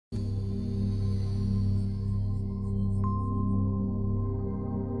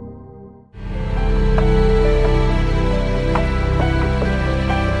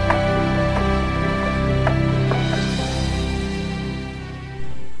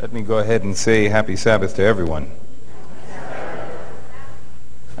Let me go ahead and say happy Sabbath to everyone.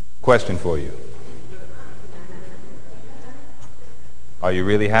 Question for you. Are you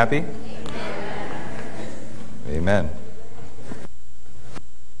really happy? Amen.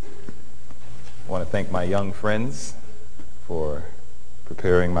 I want to thank my young friends for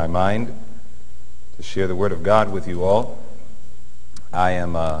preparing my mind to share the Word of God with you all. I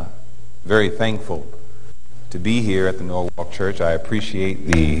am very thankful to be here at the Norwalk Church. I appreciate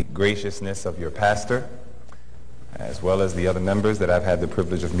the graciousness of your pastor, as well as the other members that I've had the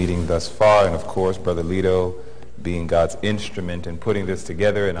privilege of meeting thus far, and of course, Brother Lito being God's instrument in putting this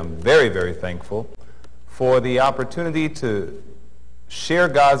together. And I'm very, very thankful for the opportunity to share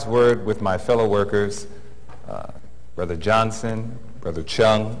God's Word with my fellow workers, Brother Johnson, Brother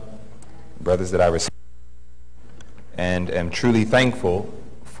Chung, brothers that I respect, and am truly thankful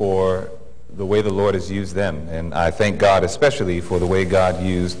for the way the Lord has used them. And I thank God especially for the way God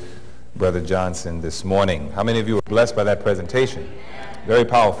used Brother Johnson this morning. How many of you were blessed by that presentation? Very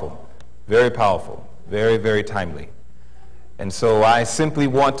powerful, very very timely. And so I simply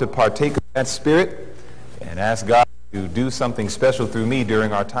want to partake of that spirit and ask God to do something special through me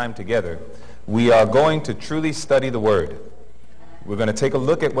during our time together. We are going to truly study the Word. We're going to take a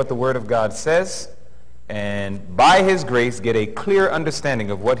look at what the Word of God says, and by His grace get a clear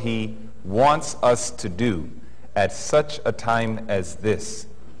understanding of what He wants us to do at such a time as this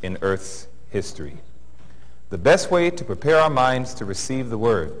in Earth's history. The best way to prepare our minds to receive the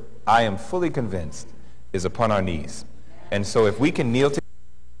Word, I am fully convinced, is upon our knees. And so if we can kneel together,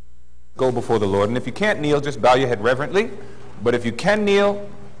 go before the Lord. And if you can't kneel, just bow your head reverently. But if you can kneel,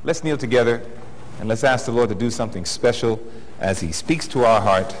 let's kneel together and let's ask the Lord to do something special as He speaks to our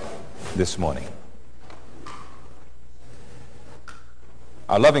heart this morning.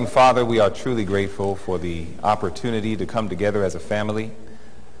 Our loving Father, we are truly grateful for the opportunity to come together as a family,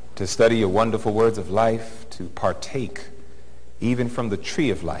 to study your wonderful words of life, to partake even from the tree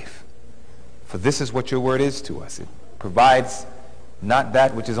of life. For this is what your word is to us. It provides not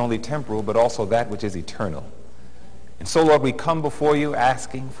that which is only temporal, but also that which is eternal. And so, Lord, we come before you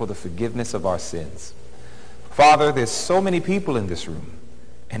asking for the forgiveness of our sins. Father, there's so many people in this room,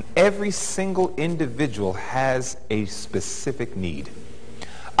 and every single individual has a specific need.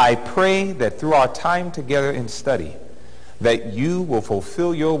 I pray that through our time together in study, that you will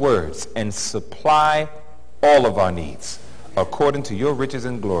fulfill your words and supply all of our needs according to your riches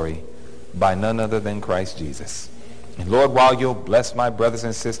and glory by none other than Christ Jesus. And Lord, while you'll bless my brothers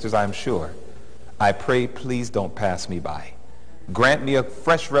and sisters, I'm sure, I pray, please don't pass me by. Grant me a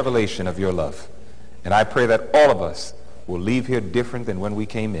fresh revelation of your love. And I pray that all of us will leave here different than when we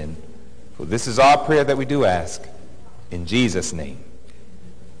came in. For this is our prayer that we do ask. In Jesus' name,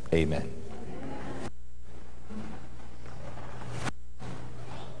 amen.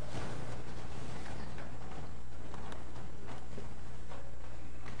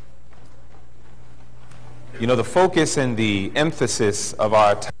 You know, the focus and the emphasis of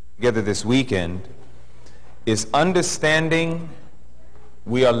our time together this weekend is understanding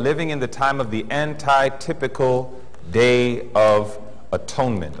we are living in the time of the anti-typical day of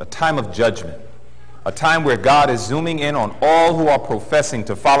atonement, a time of judgment, a time where God is zooming in on all who are professing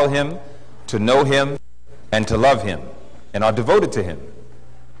to follow Him, to know Him, and to love Him, and are devoted to Him.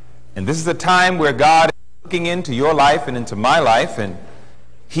 And this is a time where God is looking into your life and into my life, and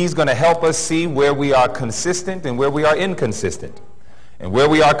He's going to help us see where we are consistent and where we are inconsistent. And where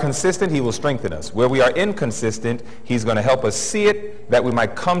we are consistent, He will strengthen us. Where we are inconsistent, He's going to help us see it, that we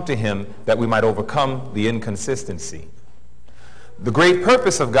might come to Him, that we might overcome the inconsistency. The great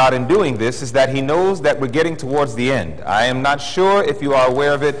purpose of God in doing this is that He knows that we're getting towards the end. I am not sure if you are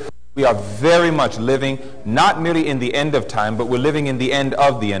aware of it. We are very much living not merely in the end of time, but we're living in the end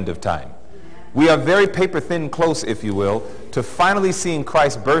of time. We are very paper-thin close, if you will, to finally seeing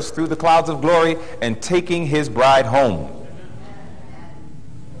Christ burst through the clouds of glory and taking His bride home.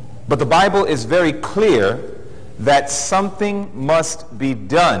 But the Bible is very clear that something must be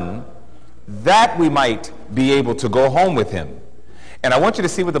done that we might be able to go home with Him. And I want you to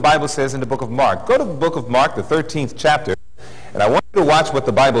see what the Bible says in the book of Mark. Go to the book of Mark, the 13th chapter, and I want you to watch what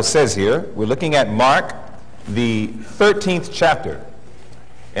the Bible says here. We're looking at Mark, the 13th chapter.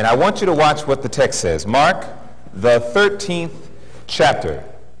 And I want you to watch what the text says. Mark, the 13th chapter.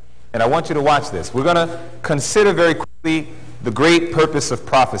 And I want you to watch this. We're going to consider very quickly the great purpose of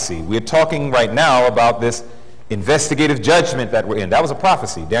prophecy. We're talking right now about this investigative judgment that we're in. That was a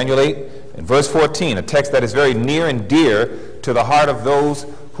prophecy. Daniel 8 and verse 14, a text that is very near and dear to the heart of those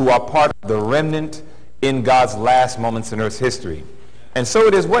who are part of the remnant in God's last moments in Earth's history. And so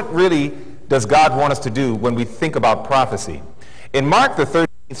it is, what really does God want us to do when we think about prophecy? In Mark, the 13th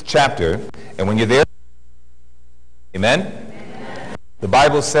chapter, and when you're there, amen? The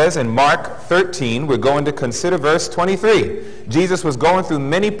Bible says in Mark 13, we're going to consider verse 23. Jesus was going through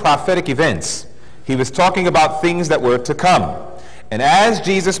many prophetic events. He was talking about things that were to come. And as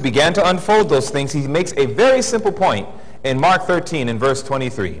Jesus began to unfold those things, he makes a very simple point in Mark 13 in verse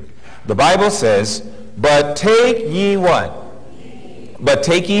 23. The Bible says, "But take ye what? But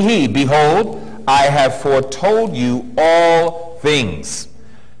take ye heed, behold, I have foretold you all things."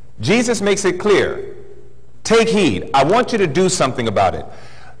 Jesus makes it clear. Take heed. I want you to do something about it.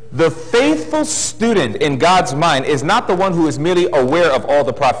 The faithful student in God's mind is not the one who is merely aware of all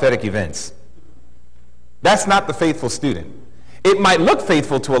the prophetic events. That's not the faithful student. It might look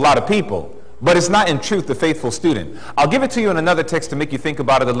faithful to a lot of people, but it's not in truth the faithful student. I'll give it to you in another text to make you think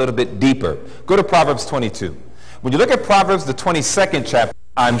about it a little bit deeper. Go to Proverbs 22. When you look at Proverbs, the 22nd chapter,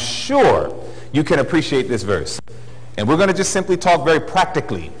 I'm sure you can appreciate this verse. And we're going to just simply talk very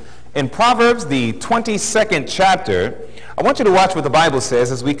practically. In Proverbs, the 22nd chapter, I want you to watch what the Bible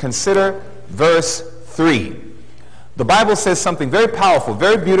says as we consider verse 3. The Bible says something very powerful,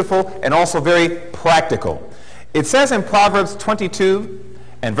 very beautiful, and also very practical. It says in Proverbs 22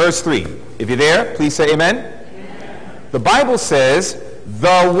 and verse 3. If you're there, please say amen. Amen. The Bible says,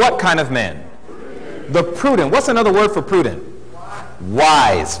 the what kind of man? The prudent. What's another word for prudent?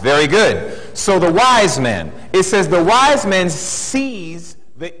 Wise. Very good. So the wise man. It says the wise man sees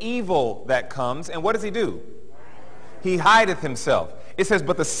the evil that comes, and what does he do? He hideth himself. It says,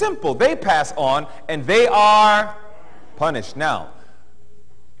 but the simple, they pass on, and they are punished. Now,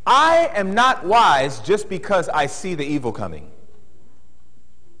 I am not wise just because I see the evil coming.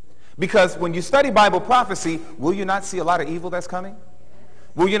 Because when you study Bible prophecy, will you not see a lot of evil that's coming?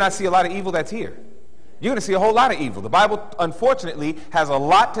 Will you not see a lot of evil that's here? You're going to see a whole lot of evil. The Bible, unfortunately, has a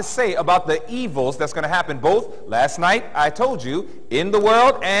lot to say about the evils that's going to happen both, last night, I told you, in the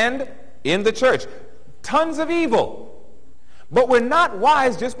world and in the church. Tons of evil. But we're not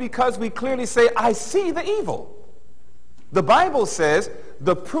wise just because we clearly say, I see the evil. The Bible says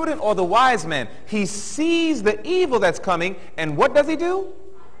the prudent or the wise man, he sees the evil that's coming, and what does he do?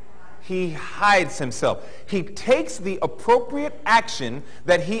 He hides himself. He takes the appropriate action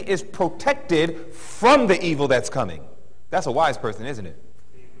that he is protected from the evil that's coming. That's a wise person, isn't it?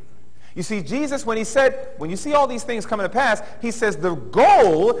 You see, Jesus, when he said, when you see all these things coming to pass, he says the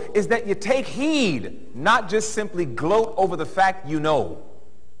goal is that you take heed, not just simply gloat over the fact you know.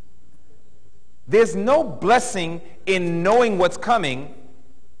 There's no blessing in knowing what's coming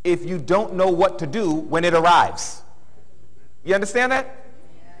if you don't know what to do when it arrives. You understand that?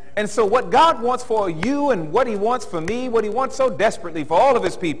 And so what God wants for you and what he wants for me, what he wants so desperately for all of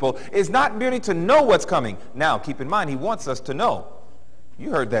his people, is not merely to know what's coming. Now, keep in mind, he wants us to know. You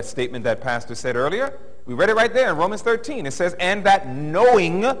heard that statement that Pastor said earlier. We read it right there in Romans 13. It says, and that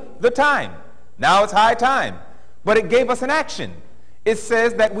knowing the time. Now it's high time. But it gave us an action. It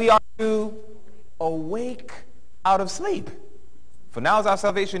says that we are to awake out of sleep. For now is our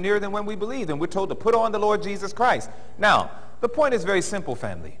salvation nearer than when we believed. And we're told to put on the Lord Jesus Christ. Now, the point is very simple,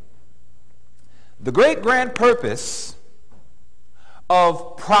 family. The great grand purpose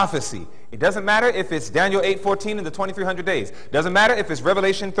of prophecy, it doesn't matter if it's Daniel 8:14 and the 2300 days. It doesn't matter if it's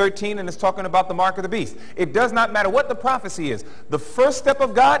Revelation 13 and it's talking about the mark of the beast. It does not matter what the prophecy is. The first step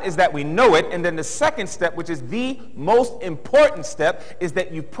of God is that we know it, and then the second step, which is the most important step, is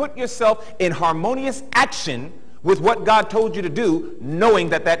that you put yourself in harmonious action with what God told you to do, knowing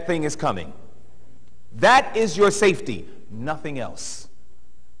that that thing is coming. That is your safety, nothing else.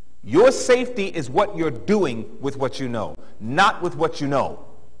 Your safety is what you're doing with what you know, not with what you know.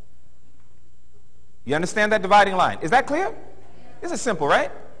 You understand that dividing line? Is that clear? This is simple,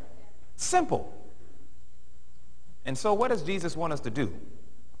 right? Simple. And so what does Jesus want us to do?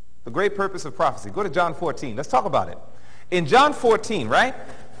 The great purpose of prophecy. Go to John 14. Let's talk about it. In John 14, right?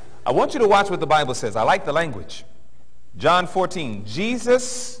 I want you to watch what the Bible says. I like the language. John 14.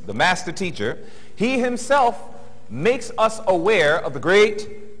 Jesus, the master teacher, he himself makes us aware of the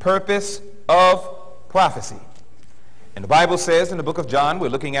great purpose of prophecy. And the Bible says in the book of John, we're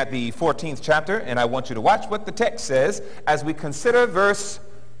looking at the 14th chapter, and I want you to watch what the text says as we consider verse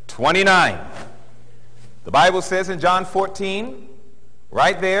 29. The Bible says in John 14,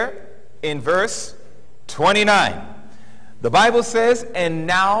 right there in verse 29, the Bible says, and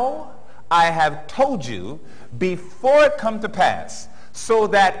now I have told you before it come to pass, so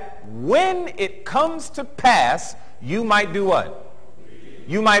that when it comes to pass, you might do what?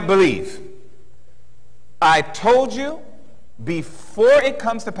 You might believe. I told you before it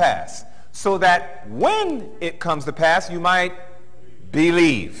comes to pass, so that when it comes to pass, you might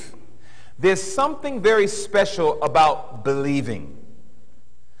believe. There's something very special about believing.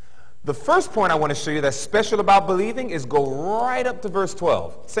 The first point I want to show you that's special about believing is go right up to verse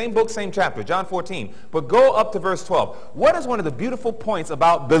 12. Same book, same chapter, John 14. But go up to verse 12. What is one of the beautiful points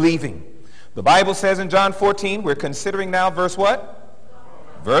about believing? The Bible says in John 14, we're considering now verse what?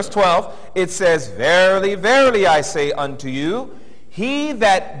 Verse 12. It says, "Verily, verily, I say unto you, he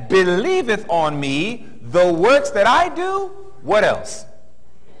that believeth on me, the works that I do," what else?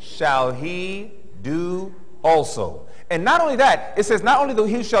 "Shall he do also." And not only that, it says not only that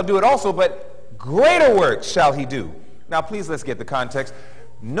he shall do it also, but greater works shall he do. Now, please, let's get the context.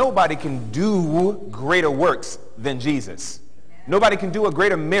 Nobody can do greater works than Jesus. Nobody can do a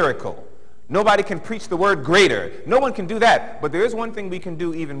greater miracle. Nobody can preach the word greater. No one can do that. But there is one thing we can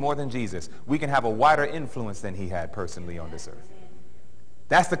do even more than Jesus. We can have a wider influence than he had personally on this earth.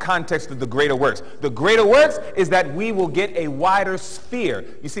 That's the context of the greater works. The greater works is that we will get a wider sphere.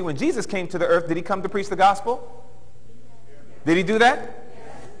 You see, when Jesus came to the earth, did he come to preach the gospel? Did he do that?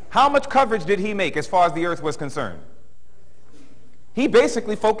 How much coverage did he make as far as the earth was concerned? He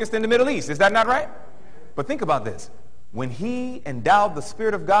basically focused in the Middle East. Is that not right? But think about this. When he endowed the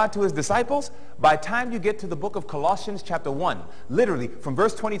Spirit of God to his disciples, by the time you get to the book of Colossians chapter 1, literally from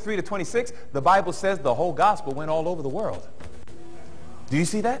verse 23 to 26, the Bible says the whole gospel went all over the world. Do you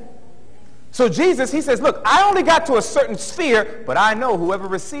see that? So Jesus, he says, look, I only got to a certain sphere, but I know whoever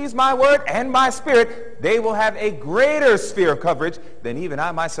receives my word and my spirit, they will have a greater sphere of coverage than even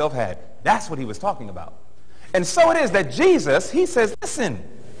I myself had. That's what he was talking about. And so it is that Jesus, he says, listen,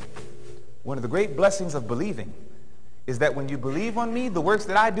 one of the great blessings of believing is that when you believe on me, the works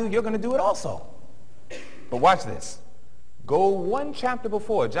that I do, you're going to do it also. But watch this. Go one chapter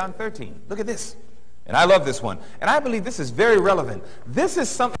before, John 13. Look at this. And I love this one. And I believe this is very relevant. This is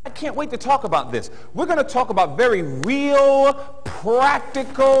something, I can't wait to talk about this. We're going to talk about very real,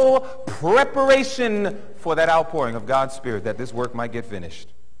 practical preparation for that outpouring of God's Spirit, that this work might get finished.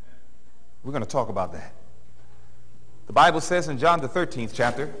 We're going to talk about that. The Bible says in John the 13th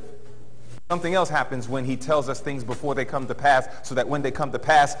chapter, something else happens when he tells us things before they come to pass, so that when they come to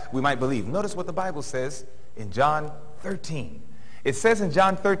pass, we might believe. Notice what the Bible says in John 13. It says in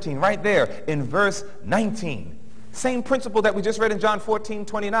John 13, right there in verse 19, same principle that we just read in John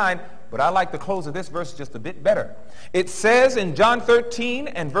 14:29, but I like the close of this verse just a bit better. It says in John 13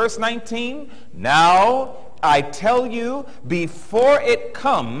 and verse 19, "Now I tell you before it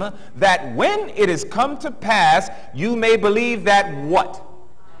come, that when it is come to pass, you may believe that" what?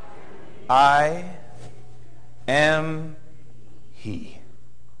 "I am he."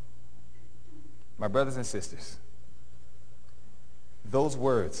 My brothers and sisters, those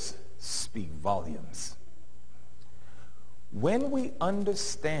words speak volumes. When we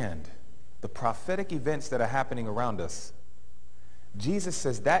understand the prophetic events that are happening around us, Jesus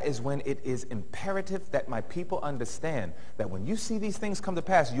says that is when it is imperative that my people understand that when you see these things come to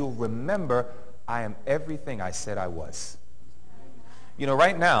pass, you'll remember, I am everything I said I was. You know,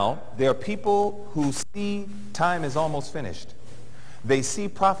 right now, there are people who see time is almost finished. They see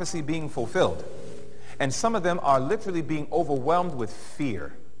prophecy being fulfilled. And some of them are literally being overwhelmed with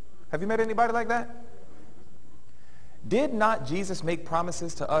fear. Have you met anybody like that? Did not Jesus make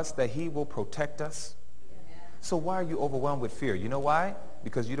promises to us that he will protect us? So why are you overwhelmed with fear? You know why?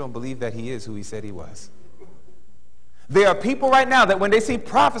 Because you don't believe that he is who he said he was. There are people right now that when they see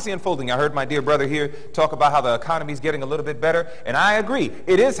prophecy unfolding, I heard my dear brother here talk about how the economy is getting a little bit better, and I agree.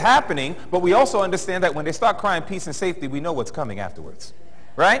 It is happening, but we also understand that when they start crying peace and safety, we know what's coming afterwards.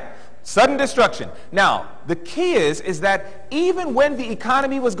 Right? Sudden destruction. Now, the key is that even when the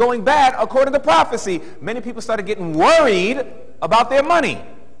economy was going bad, according to prophecy, many people started getting worried about their money.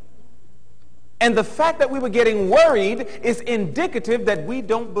 And the fact that we were getting worried is indicative that we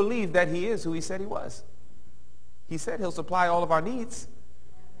don't believe that he is who he said he was. He said he'll supply all of our needs.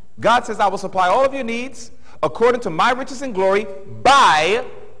 God says, I will supply all of your needs according to my riches and glory by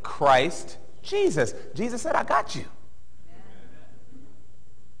Christ Jesus. Jesus said, I got you.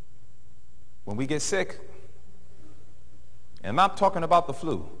 When we get sick, and I'm not talking about the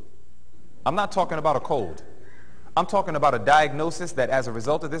flu. I'm not talking about a cold. I'm talking about a diagnosis that as a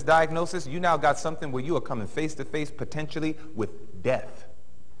result of this diagnosis, you now got something where you are coming face to face potentially with death.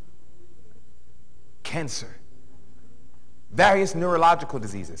 Cancer. Various neurological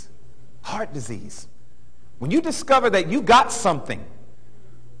diseases. Heart disease. When you discover that you got something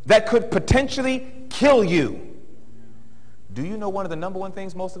that could potentially kill you, do you know one of the number one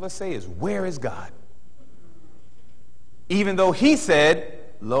things most of us say is, where is God? Even though he said,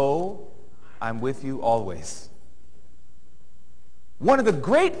 lo, I'm with you always. One of the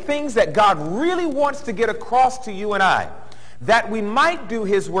great things that God really wants to get across to you and I, that we might do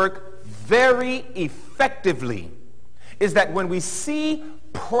his work very effectively, is that when we see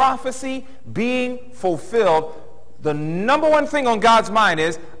prophecy being fulfilled, the number one thing on God's mind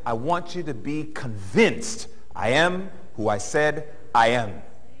is, I want you to be convinced I am who I said I am.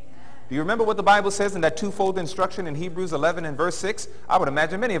 Do you remember what the Bible says in that twofold instruction in Hebrews 11 and verse 6? I would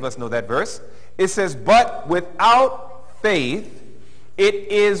imagine many of us know that verse. It says, but without faith, it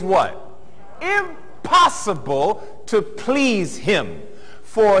is what? Impossible to please him.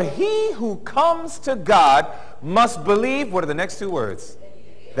 For he who comes to God must believe, what are the next two words?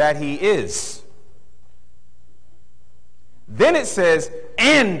 That he is. Then it says,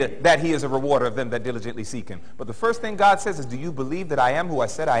 and that he is a rewarder of them that diligently seek him. But the first thing God says is, do you believe that I am who I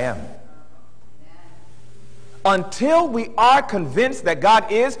said I am? Until we are convinced that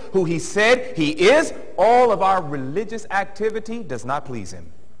God is who he said he is, all of our religious activity does not please him.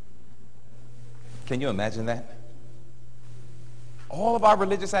 Can you imagine that? All of our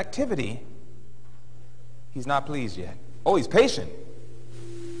religious activity, he's not pleased yet. Oh, he's patient.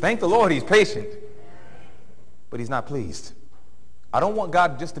 Thank the Lord he's patient. But he's not pleased. I don't want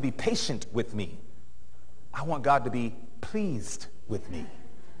God just to be patient with me. I want God to be pleased with me.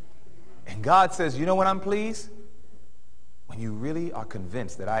 And God says, you know when I'm pleased? When you really are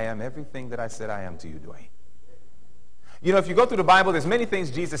convinced that I am everything that I said I am to you, Dwayne. You know, if you go through the Bible, there's many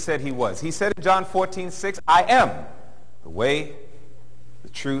things Jesus said he was. He said in John 14:6, I am the way, the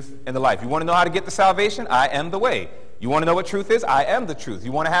truth, and the life. You want to know how to get the salvation? I am the way. You want to know what truth is? I am the truth.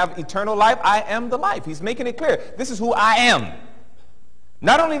 You want to have eternal life? I am the life. He's making it clear. This is who I am.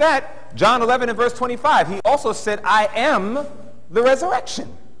 Not only that, John 11 and verse 25, he also said, I am the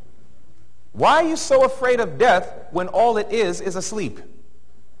resurrection. Why are you so afraid of death when all it is asleep?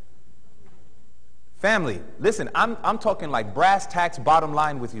 Family, listen, I'm talking like brass tacks, bottom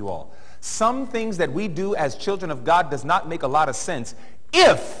line with you all. Some things that we do as children of God does not make a lot of sense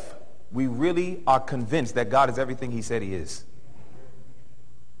if we really are convinced that God is everything he said he is.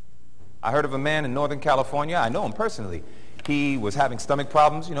 I heard of a man in Northern California. I know him personally. He was having stomach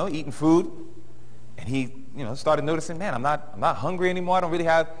problems, eating food. And he, started noticing, man, I'm not hungry anymore. I don't really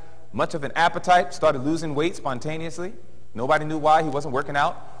have much of an appetite. Started losing weight spontaneously. Nobody knew why. He wasn't working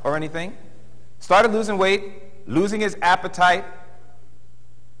out or anything. Started losing weight, losing his appetite,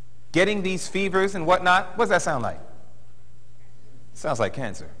 getting these fevers and whatnot. What does that sound like? Sounds like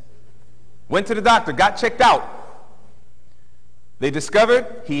cancer. Went to the doctor, got checked out. They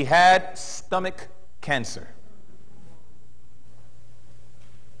discovered he had stomach cancer.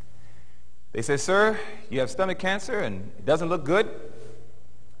 They said, sir, you have stomach cancer and it doesn't look good.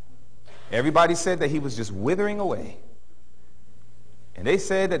 Everybody said that he was just withering away. And they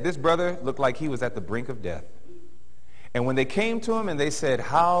said that this brother looked like he was at the brink of death. And when they came to him and they said,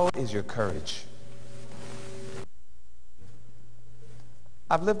 how is your courage?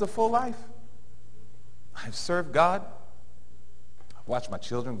 I've lived a full life. I've served God. I've watched my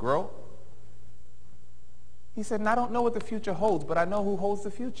children grow. He said, and I don't know what the future holds, but I know who holds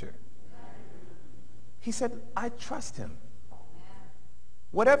the future. He said, I trust him.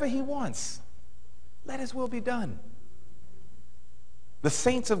 Whatever he wants, let his will be done. The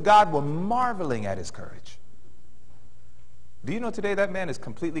saints of God were marveling at his courage. Do you know today that man is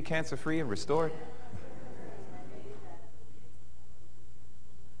completely cancer-free and restored?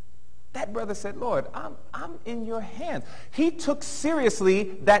 That brother said, Lord, I'm in your hands. He took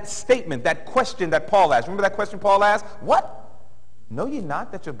seriously that statement, that question that Paul asked. Remember that question Paul asked? What? Know ye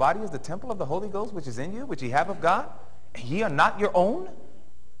not that your body is the temple of the Holy Ghost, which is in you, which ye have of God? And ye are not your own?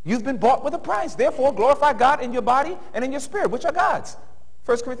 You've been bought with a price. Therefore, glorify God in your body and in your spirit, which are God's.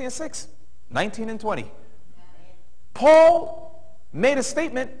 1 Corinthians 6, 19 and 20. Paul made a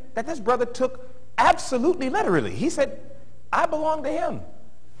statement that this brother took absolutely literally. He said, I belong to him.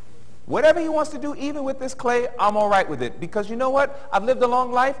 Whatever he wants to do, even with this clay, I'm all right with it. Because you know what? I've lived a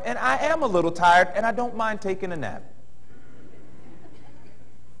long life, and I am a little tired, and I don't mind taking a nap.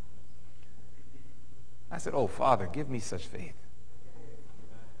 I said, oh, Father, give me such faith.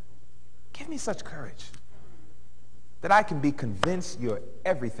 Give me such courage that I can be convinced you're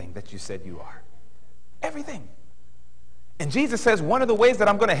everything that you said you are. Everything. And Jesus says one of the ways that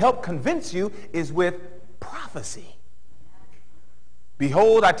I'm going to help convince you is with prophecy.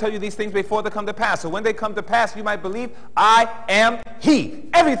 Behold, I tell you these things before they come to pass. So when they come to pass, you might believe I am he.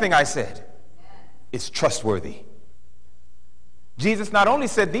 Everything I said is trustworthy. Jesus not only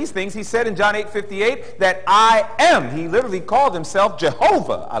said these things, he said in John 8:58 that I am. He literally called himself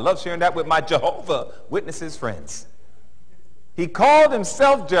Jehovah. I love sharing that with my Jehovah Witnesses friends. He called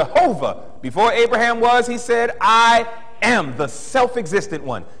himself Jehovah. Before Abraham was, he said, I am the self-existent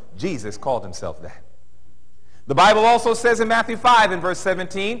one. Jesus called himself that. The Bible also says in Matthew 5 and verse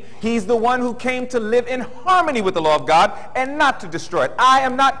 17, he's the one who came to live in harmony with the law of God and not to destroy it. I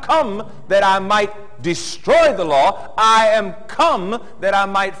am not come that I might destroy the law. I am come that I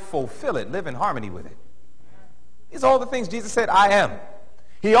might fulfill it, live in harmony with it. These are all the things Jesus said, I am.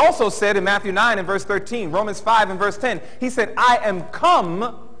 He also said in Matthew 9 and verse 13, Romans 5 and verse 10, he said, I am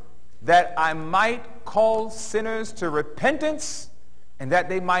come that I might call sinners to repentance and that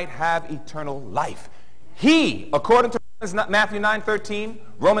they might have eternal life. He, according to Matthew 9:13,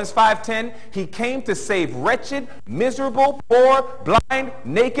 Romans 5:10, he came to save wretched, miserable, poor, blind,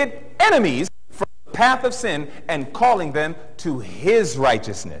 naked enemies from the path of sin and calling them to his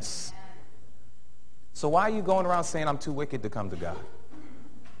righteousness. So why are you going around saying I'm too wicked to come to God?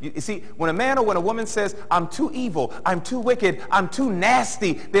 You see, when a man or when a woman says, I'm too evil, I'm too wicked, I'm too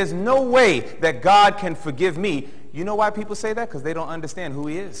nasty, there's no way that God can forgive me. You know why people say that? Because they don't understand who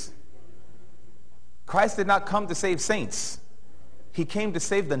he is. Christ did not come to save saints. He came to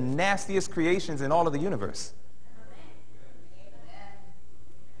save the nastiest creations in all of the universe.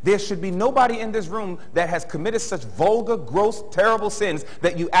 There should be nobody in this room that has committed such vulgar, gross, terrible sins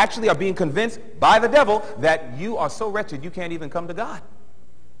that you actually are being convinced by the devil that you are so wretched you can't even come to God.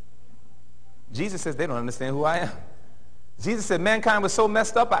 Jesus says they don't understand who I am. Jesus said mankind was so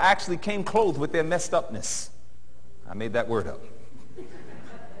messed up, I actually came clothed with their messed upness. I made that word up.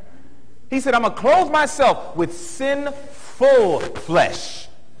 He said, I'm going to clothe myself with sinful flesh.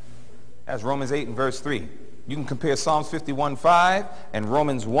 That's Romans 8 and verse 3. You can compare Psalms 51:5 and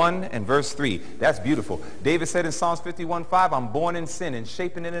Romans 1 and verse 3. That's beautiful. David said in Psalms 51:5, I'm born in sin and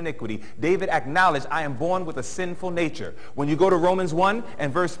shapen in iniquity. David acknowledged, I am born with a sinful nature. When you go to Romans 1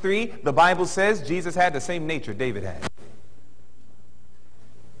 and verse 3, the Bible says Jesus had the same nature David had.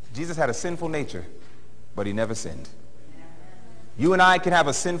 Jesus had a sinful nature, but he never sinned. You and I can have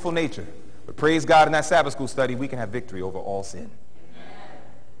a sinful nature, but praise God, in that Sabbath school study, we can have victory over all sin.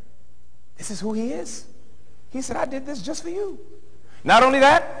 This is who he is. He said, I did this just for you. Not only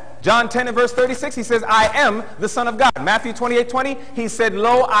that, John 10 and verse 36, he says, I am the Son of God. Matthew 28:20, he said,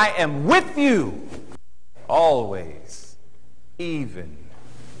 lo, I am with you always, even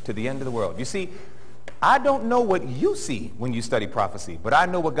to the end of the world. You see, I don't know what you see when you study prophecy, but I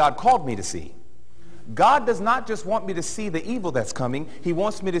know what God called me to see. God does not just want me to see the evil that's coming. He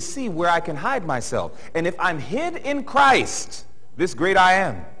wants me to see where I can hide myself. And if I'm hid in Christ, this great I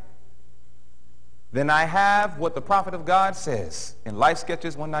am, then I have what the prophet of God says in Life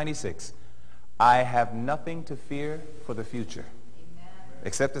Sketches 196. I have nothing to fear for the future,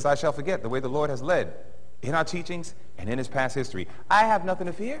 except as I shall forget the way the Lord has led in our teachings and in his past history. I have nothing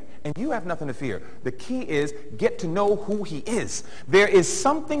to fear, and you have nothing to fear. The key is get to know who he is. There is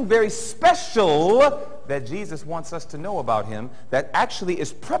something very special that Jesus wants us to know about him that actually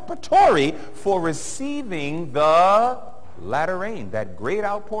is preparatory for receiving the latter rain, that great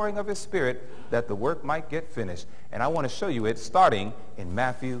outpouring of his Spirit, that the work might get finished. And I want to show you it starting in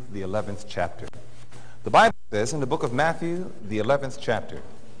Matthew, the 11th chapter. The Bible says in the book of Matthew, the 11th chapter,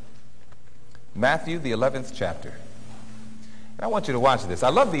 Matthew, the 11th chapter. And I want you to watch this. I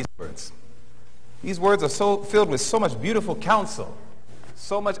love these words. These words are so filled with so much beautiful counsel,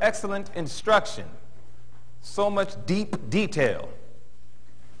 so much excellent instruction, so much deep detail.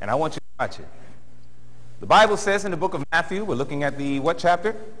 And I want you to watch it. The Bible says in the book of Matthew, we're looking at the what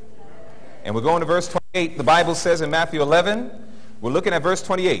chapter? And we're going to verse 28. The Bible says in Matthew 11, we're looking at verse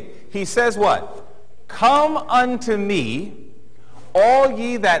 28. He says what? Come unto me, all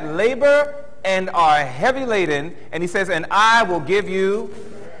ye that labor and are heavy laden, and he says, and I will give you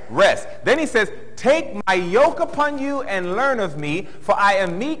rest. Then he says, take my yoke upon you and learn of me, for I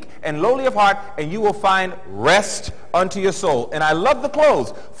am meek and lowly of heart, and you will find rest unto your soul. And I love the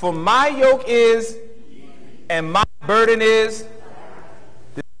close. For my yoke is, and my burden is.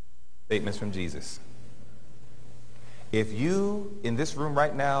 This statements from Jesus. If you in this room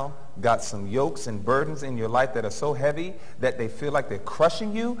right now got some yokes and burdens in your life that are so heavy that they feel like they're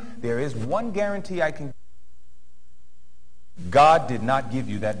crushing you, there is one guarantee I can give. God did not give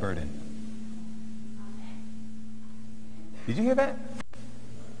you that burden. Did you hear that?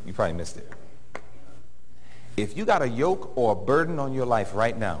 You probably missed it. If you got a yoke or a burden on your life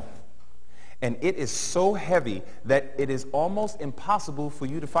right now, and it is so heavy that it is almost impossible for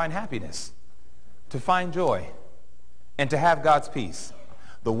you to find happiness, to find joy, and to have God's peace,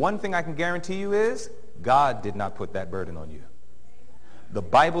 the one thing I can guarantee you is God did not put that burden on you. The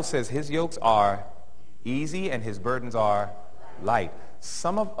Bible says his yokes are easy and his burdens are light.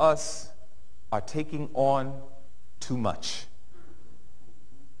 Some of us are taking on too much,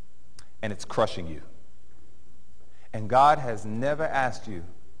 and it's crushing you. And God has never asked you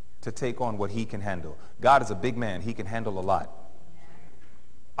to take on what he can handle. God is a big man. He can handle a lot.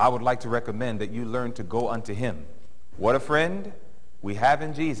 I would like to recommend that you learn to go unto him. What a friend we have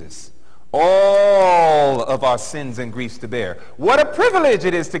in Jesus. All of our sins and griefs to bear. What a privilege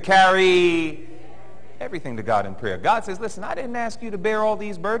it is to carry everything to God in prayer. God says, listen, I didn't ask you to bear all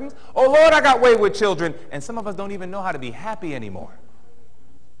these burdens. Oh, Lord, I got wayward children. And some of us don't even know how to be happy anymore.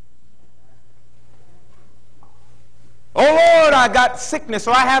 Oh, Lord, I got sickness,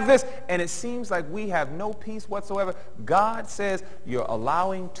 or I have this. And it seems like we have no peace whatsoever. God says you're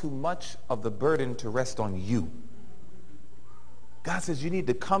allowing too much of the burden to rest on you. God says you need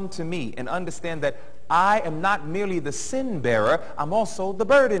to come to me and understand that I am not merely the sin bearer, I'm also the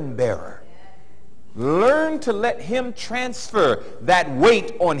burden bearer. Learn to let him transfer that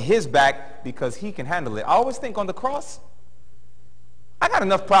weight on his back because he can handle it. I always think on the cross, I got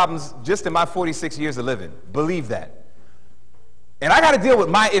enough problems just in my 46 years of living. Believe that. And I got to deal with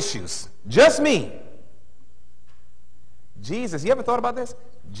my issues. Just me. Jesus, you ever thought about this?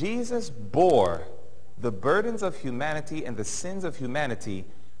 Jesus bore the burdens of humanity and the sins of humanity,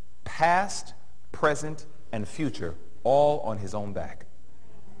 past, present, and future, all on his own back.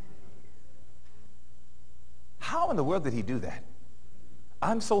 How in the world did he do that?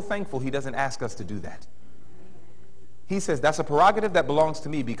 I'm so thankful he doesn't ask us to do that. He says, that's a prerogative that belongs to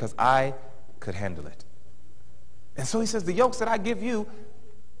me because I could handle it. And so he says, the yokes that I give you,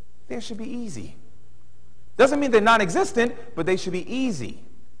 they should be easy. Doesn't mean they're non-existent, but they should be easy.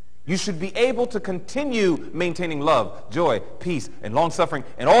 You should be able to continue maintaining love, joy, peace, and long-suffering,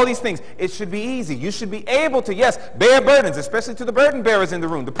 and all these things. It should be easy. You should be able to, yes, bear burdens, especially to the burden bearers in the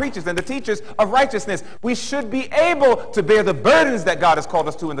room, the preachers and the teachers of righteousness. We should be able to bear the burdens that God has called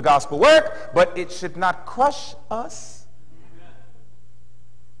us to in the gospel work, but it should not crush us.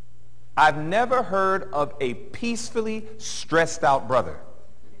 I've never heard of a peacefully stressed out brother.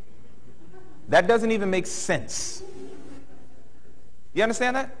 That doesn't even make sense. You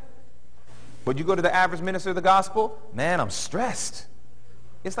understand that? But you go to the average minister of the gospel, man, I'm stressed.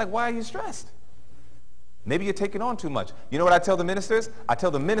 It's like, why are you stressed? Maybe you're taking on too much. You know what I tell the ministers? I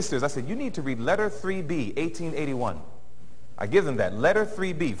tell the ministers, I said, you need to read letter 3B, 1881. I give them that, letter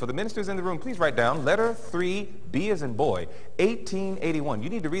 3B. For the ministers in the room, please write down letter 3B as in boy, 1881. You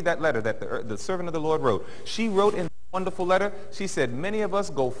need to read that letter that the servant of the Lord wrote. She wrote in a wonderful letter, she said, many of us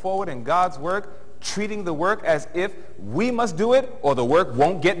go forward in God's work, treating the work as if we must do it or the work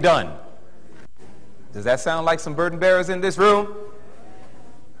won't get done. Does that sound like some burden bearers in this room?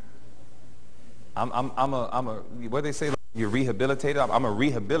 What do they say? You're rehabilitated? I'm a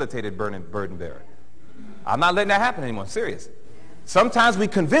rehabilitated burden bearer. I'm not letting that happen anymore. Serious. Sometimes we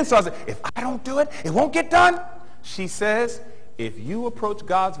convince ourselves, if I don't do it, it won't get done. She says, if you approach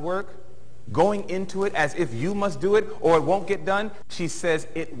God's work going into it as if you must do it or it won't get done, she says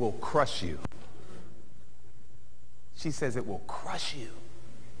it will crush you. She says it will crush you.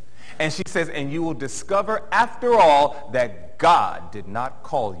 And she says, and you will discover after all that God did not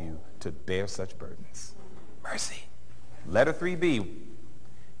call you to bear such burdens. Mercy. Letter 3B,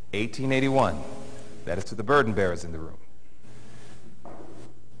 1881. That is to the burden bearers in the room.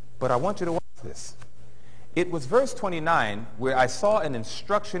 But I want you to watch this. It was verse 29 where I saw an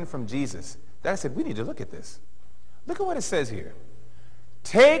instruction from Jesus that I said, we need to look at this. Look at what it says here.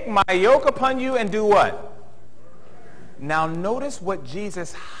 Take my yoke upon you and do what? Now notice what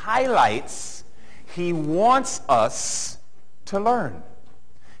Jesus highlights. He wants us to learn.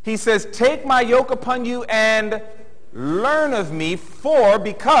 He says, take my yoke upon you and learn of me,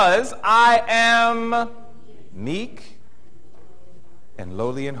 because I am meek and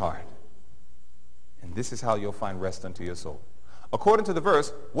lowly in heart. And this is how you'll find rest unto your soul. According to the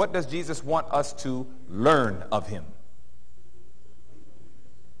verse, what does Jesus want us to learn of him?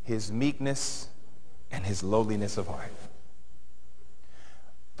 His meekness and his lowliness of heart.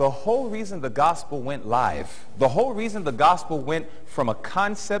 The whole reason the gospel went live, the whole reason the gospel went from a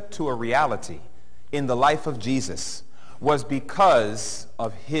concept to a reality in the life of Jesus was because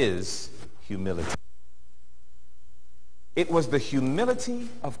of his humility. It was the humility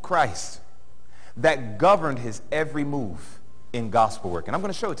of Christ that governed his every move in gospel work. And I'm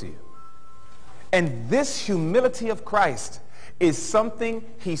going to show it to you. And this humility of Christ is something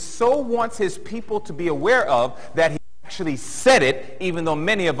he so wants his people to be aware of that he actually said it, even though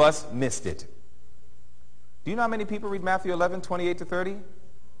many of us missed it. Do you know how many people read Matthew 11, 28 to 30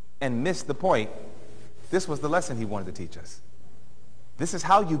 and miss the point? This was the lesson he wanted to teach us. This is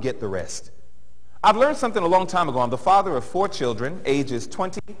how you get the rest. I've learned something a long time ago. I'm the father of 4 children, ages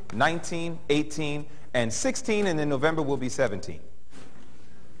 20, 19, 18, and 16, and in November will be 17.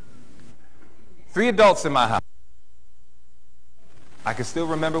 3 adults in my house. I can still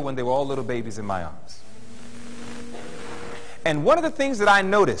remember when they were all little babies in my arms. And one of the things that I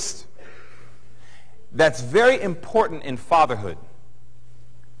noticed that's very important in fatherhood,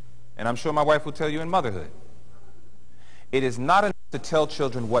 and I'm sure my wife will tell you in motherhood, it is not enough to tell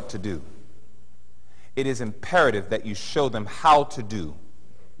children what to do. It is imperative that you show them how to do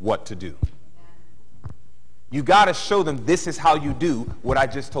what to do. You got to show them this is how you do what I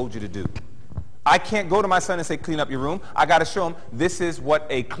just told you to do. I can't go to my son and say, clean up your room. I got to show him this is what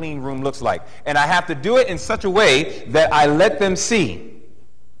a clean room looks like. And I have to do it in such a way that I let them see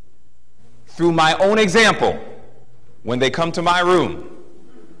through my own example when they come to my room,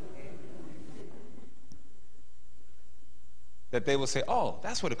 that they will say, oh,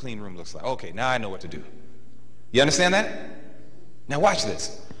 that's what a clean room looks like. Okay, now I know what to do. You understand that? Now watch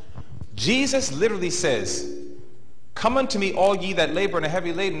this. Jesus literally says, come unto me, all ye that labor and are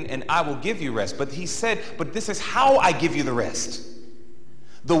heavy laden, and I will give you rest. But he said, but this is how I give you the rest.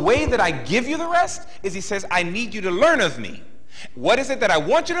 The way that I give you the rest is, he says, I need you to learn of me. What is it that I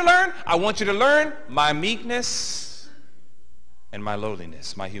want you to learn? I want you to learn my meekness and my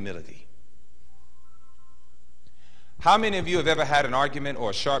lowliness, my humility. How many of you have ever had an argument or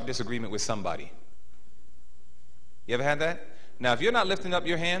a sharp disagreement with somebody? You ever had that? Now, if you're not lifting up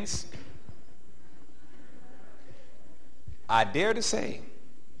your hands, I dare to say,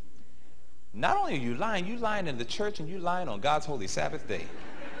 not only are you lying in the church, and you lying on God's holy Sabbath day.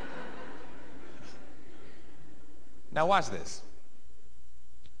 Now watch this.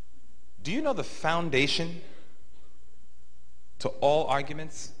 Do you know the foundation to all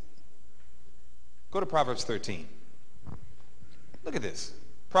arguments? Go to Proverbs 13. Look at this.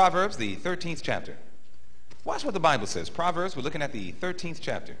 Proverbs, the 13th chapter. Watch what the Bible says. Proverbs, we're looking at the 13th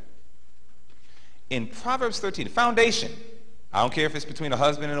chapter. In Proverbs 13, foundation. I don't care if it's between a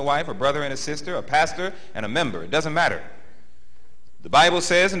husband and a wife, a brother and a sister, a pastor and a member. It doesn't matter. The Bible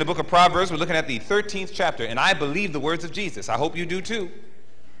says in the book of Proverbs, we're looking at the 13th chapter, and I believe the words of Jesus. I hope you do too.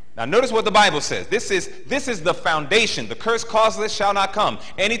 Now notice what the Bible says. This is the foundation. The curse causeless shall not come.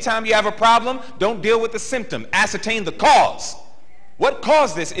 Anytime you have a problem, don't deal with the symptom. Ascertain the cause. What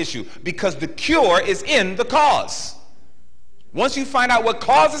caused this issue? Because the cure is in the cause. Once you find out what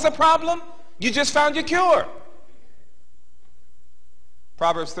causes a problem, you just found your cure.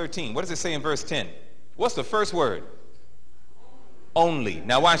 Proverbs 13. What does it say in verse 10? What's the first word? Only.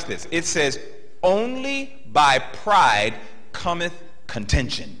 Now watch this. It says, only by pride cometh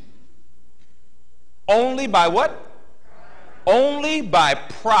contention. Only by what? Only by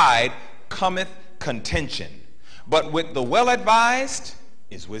pride cometh contention. But with the well-advised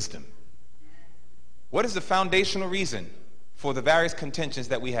is wisdom. What is the foundational reason for the various contentions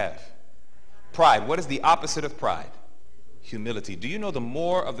that we have? Pride. What is the opposite of pride? Humility. Do you know the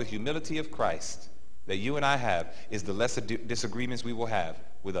more of the humility of Christ that you and I have is the less disagreements we will have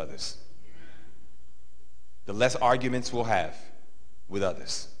with others? The less arguments we'll have with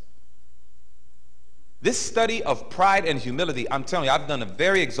others. This study of pride and humility, I'm telling you, I've done a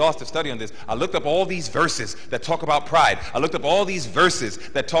very exhaustive study on this. I looked up all these verses that talk about pride. I looked up all these verses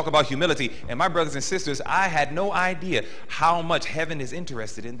that talk about humility. And my brothers and sisters, I had no idea how much heaven is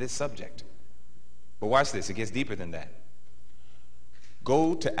interested in this subject. But watch this. It gets deeper than that.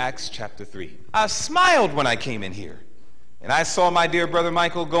 Go to Acts chapter 3. I smiled when I came in here. And I saw my dear brother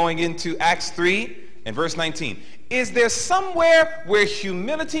Michael going into Acts 3 and verse 19. Is there somewhere where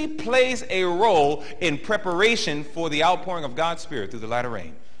humility plays a role in preparation for the outpouring of God's Spirit through the latter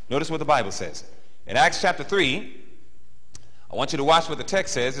rain? Notice what the Bible says. In Acts chapter 3, I want you to watch what the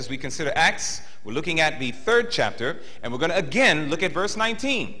text says as we consider Acts. We're looking at the 3rd chapter, and we're going to again look at verse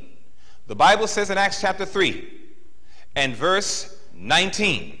 19. The Bible says in Acts chapter 3 and verse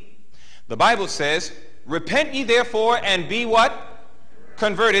 19. The Bible says, repent ye therefore and be what?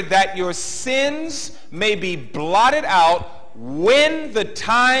 Converted, that your sins may be blotted out when the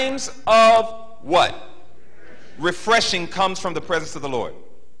times of what? Refreshing comes from the presence of the Lord.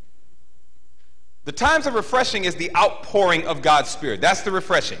 The times of refreshing is the outpouring of God's Spirit. That's the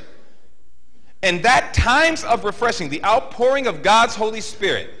refreshing. And that times of refreshing, the outpouring of God's Holy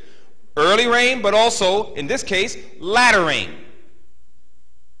Spirit, early rain, but also, in this case, latter rain.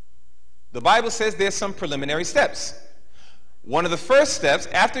 The Bible says there's some preliminary steps. One of the first steps,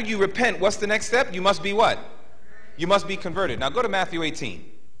 after you repent, what's the next step? You must be what? You must be converted. Now go to Matthew 18.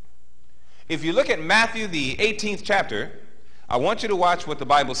 If you look at Matthew, the 18th chapter, I want you to watch what the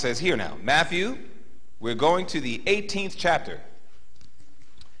Bible says here now. Matthew, we're going to the 18th chapter.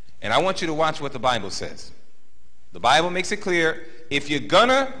 And I want you to watch what the Bible says. The Bible makes it clear, if you're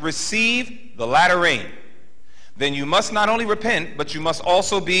gonna receive the latter rain, then you must not only repent, but you must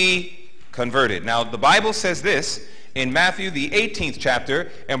also be converted. Now, the Bible says this in Matthew, the 18th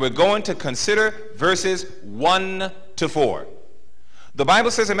chapter, and we're going to consider verses 1 to 4. The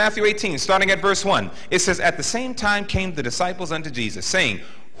Bible says in Matthew 18, starting at verse 1, it says, "At the same time came the disciples unto Jesus, saying,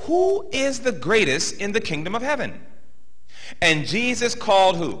 Who is the greatest in the kingdom of heaven? And Jesus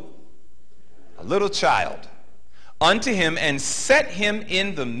called" who? "A little child unto him, and set him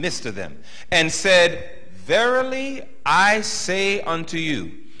in the midst of them, and said, Verily I say unto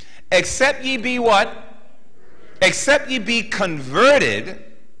you, except ye be" what? "Except ye be converted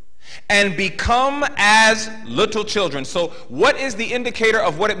and become as little children." So what is the indicator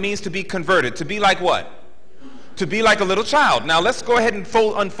of what it means to be converted? To be like what? To be like a little child. Now let's go ahead and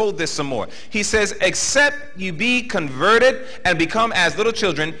unfold this some more. He says, "Except you be converted and become as little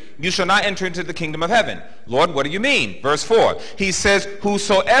children, you shall not enter into the kingdom of heaven." Lord, what do you mean? Verse 4, he says,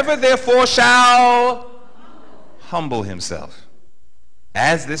 "Whosoever therefore shall humble himself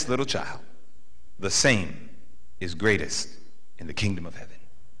as this little child, the same is greatest in the kingdom of heaven."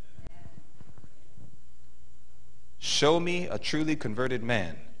 Show me a truly converted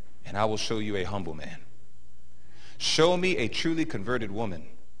man, and I will show you a humble man. Show me a truly converted woman,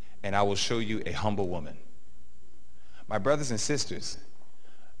 and I will show you a humble woman. My brothers and sisters,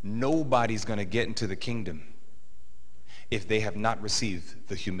 nobody's going to get into the kingdom if they have not received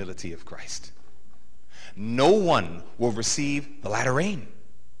the humility of Christ. No one will receive the latter rain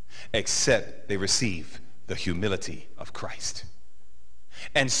except they receive the humility of Christ.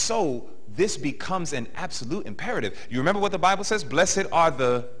 And so this becomes an absolute imperative. You remember what the Bible says? Blessed are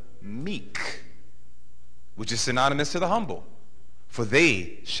the meek, which is synonymous to the humble, for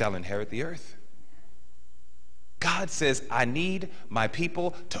they shall inherit the earth. God says, I need my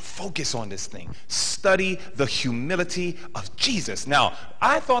people to focus on this thing. Study the humility of Jesus. Now,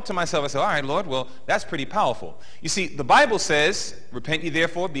 I thought to myself, I said, all right, Lord, well, that's pretty powerful. You see, the Bible says, repent ye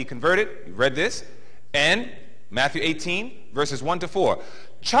therefore, be converted. You read this. And Matthew 18, verses 1 to 4.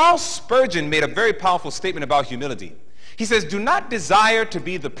 Charles Spurgeon made a very powerful statement about humility. He says, do not desire to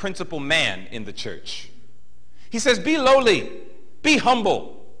be the principal man in the church. He says, be lowly, be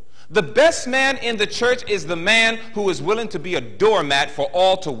humble. The best man in the church is the man who is willing to be a doormat for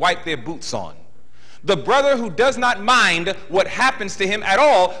all to wipe their boots on. The brother who does not mind what happens to him at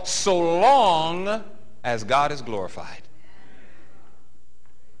all, so long as God is glorified.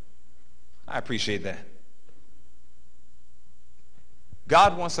 I appreciate that.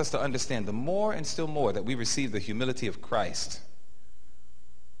 God wants us to understand the more and still more that we receive the humility of Christ,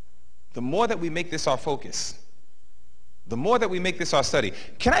 the more that we make this our focus, the more that we make this our study.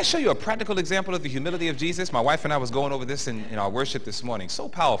 Can I show you a practical example of the humility of Jesus? My wife and I was going over this in our worship this morning. So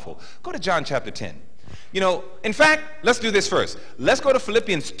powerful. Go to John chapter 10. You know, in fact, let's do this first. Let's go to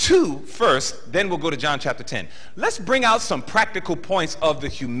Philippians 2 first, then we'll go to John chapter 10. Let's bring out some practical points of the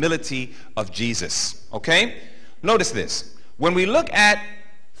humility of Jesus, okay? Notice this. When we look at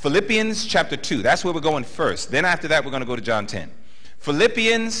Philippians chapter 2, that's where we're going first. Then after that, we're going to go to John 10.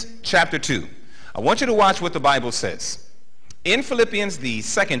 Philippians chapter 2. I want you to watch what the Bible says. In Philippians, the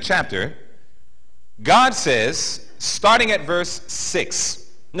second chapter, God says, starting at verse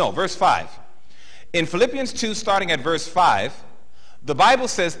 5. In Philippians 2, starting at verse 5, the Bible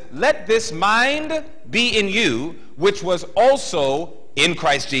says, let this mind be in you, which was also in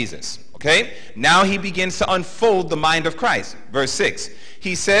Christ Jesus. Okay? Now he begins to unfold the mind of Christ. Verse 6.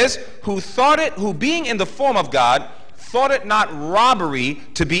 He says, who being in the form of God, thought it not robbery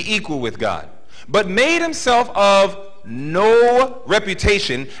to be equal with God, but made himself of no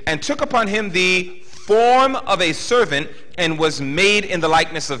reputation, and took upon him the form of a servant, and was made in the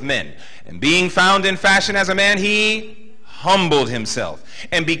likeness of men. And being found in fashion as a man, he humbled himself,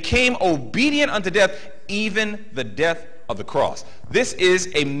 and became obedient unto death, even the death of the cross. This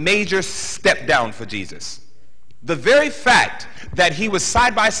is a major step down for Jesus. The very fact that he was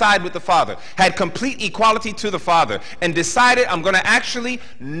side by side with the Father, had complete equality to the Father, and decided, I'm going to actually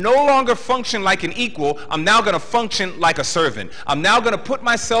no longer function like an equal, I'm now going to function like a servant. I'm now going to put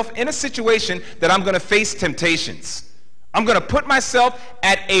myself in a situation that I'm going to face temptations. I'm going to put myself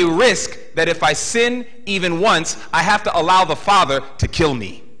at a risk that if I sin even once, I have to allow the Father to kill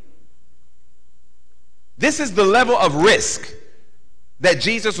me. This is the level of risk that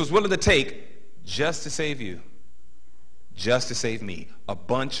Jesus was willing to take just to save you. Just to save me, a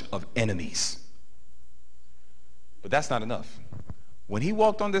bunch of enemies. But that's not enough. When he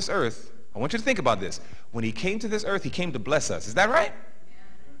walked on this earth, I want you to think about this. When he came to this earth, he came to bless us. Is that right?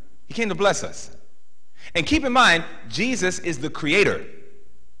 He came to bless us. And keep in mind, Jesus is the creator.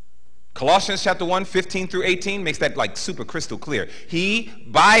 Colossians chapter 1, 15 through 18 makes that like super crystal clear.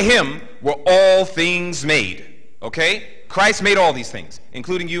 By him were all things made. Okay? Christ made all these things,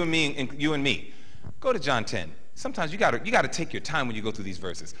 including you and me. Go to John 10. sometimes you gotta take your time when you go through these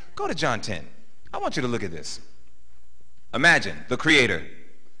verses. Go to John 10. I want you to look at this. Imagine the creator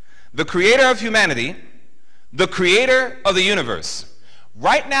of humanity, the creator of the universe.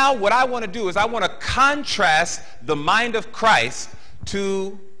 Right now, what I want to do is I want to contrast the mind of Christ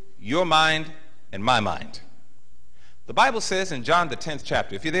to your mind and my mind. The Bible says in John the 10th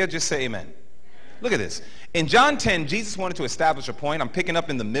chapter, if you're there, just say amen. Look at this. In John 10, Jesus wanted to establish a point. I'm picking up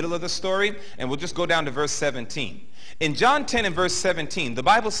in the middle of the story, and we'll just go down to verse 17. In John 10 and verse 17, the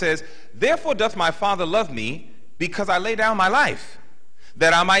Bible says, "Therefore doth my Father love me, because I lay down my life,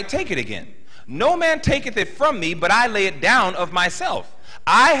 that I might take it again. No man taketh it from me, but I lay it down of myself.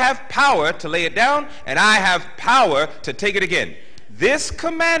 I have power to lay it down, and I have power to take it again. This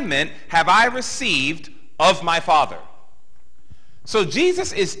commandment have I received of my Father." So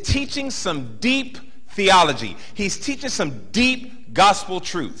Jesus is teaching some deep theology. He's teaching some deep gospel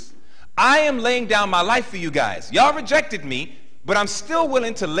truth. I am laying down my life for you guys. Y'all rejected me, but I'm still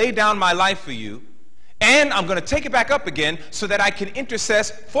willing to lay down my life for you, and I'm going to take it back up again so that I can intercede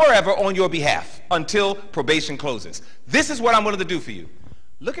forever on your behalf until probation closes. This is what I'm willing to do for you.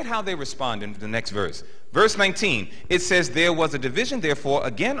 Look at how they respond in the next verse. Verse 19, it says, "There was a division, therefore,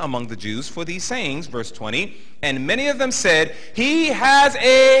 again among the Jews for these sayings," verse 20, "and many of them said, He has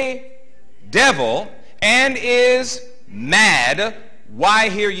a devil and is mad. Why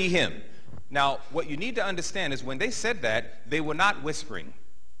hear ye him?" Now, what you need to understand is when they said that, they were not whispering.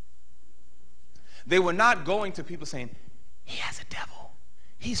 They were not going to people saying, "He has a devil.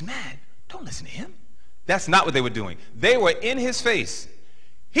 He's mad. Don't listen to him." That's not what they were doing. They were in his face.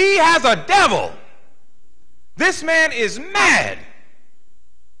 "He has a devil. This man is mad.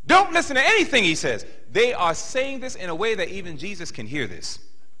 Don't listen to anything he says." They are saying this in a way that even Jesus can hear this.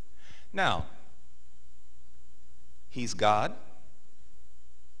 Now, he's God.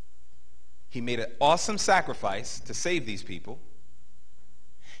 He made an awesome sacrifice to save these people.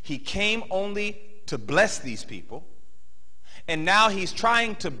 He came only to bless these people. And now he's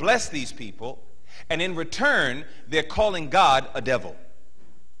trying to bless these people. And in return, they're calling God a devil.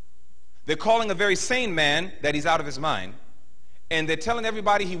 They're calling a very sane man that he's out of his mind. And they're telling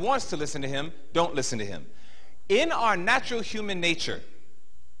everybody he wants to listen to him, don't listen to him. In our natural human nature,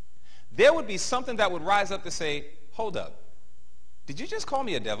 there would be something that would rise up to say, "Hold up. Did you just call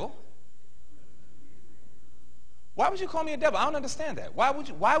me a devil? Why would you call me a devil? I don't understand that. Why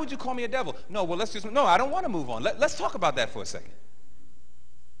would you call me a devil?" No, well, no, I don't want to move on. Let's talk about that for a second.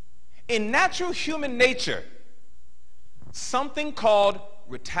 In natural human nature, something called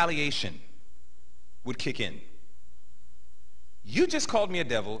retaliation would kick in. You just called me a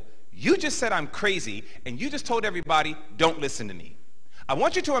devil, you just said I'm crazy, and you just told everybody, don't listen to me. I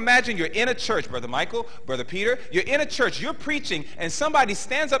want you to imagine you're in a church, Brother Michael, Brother Peter, you're in a church, you're preaching, and somebody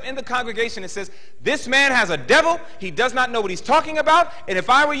stands up in the congregation and says, "This man has a devil, he does not know what he's talking about, and if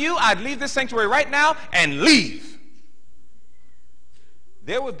I were you, I'd leave this sanctuary right now and leave."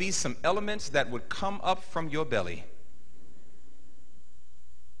 There would be some elements that would come up from your belly.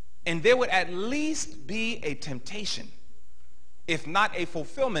 And there would at least be a temptation, if not a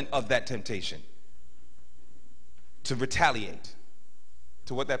fulfillment of that temptation, to retaliate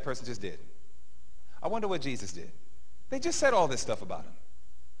to what that person just did. I wonder what Jesus did. They just said all this stuff about him.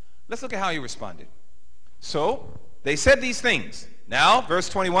 Let's look at how he responded. So, they said these things. Now, verse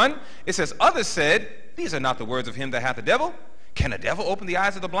 21, it says, "Others said, These are not the words of him that hath a devil. Can a devil open the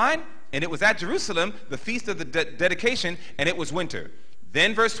eyes of the blind?" And it was at Jerusalem, the feast of the dedication, and it was winter.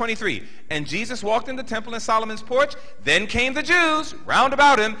 Then verse 23, "And Jesus walked in the temple in Solomon's porch. Then came the Jews round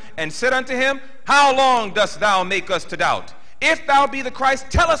about him, and said unto him, How long dost thou make us to doubt? If thou be the Christ,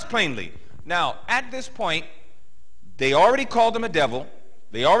 tell us plainly." Now, at this point, they already called him a devil,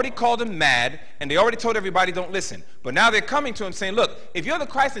 they already called him mad, and they already told everybody don't listen. But now they're coming to him saying, "Look, if you're the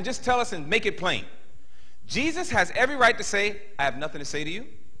Christ, then just tell us and make it plain." Jesus has every right to say, "I have nothing to say to you,"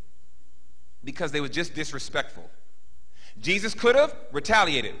 because they were just disrespectful. Jesus could have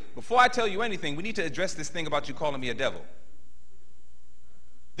retaliated. "Before I tell you anything, we need to address this thing about you calling me a devil."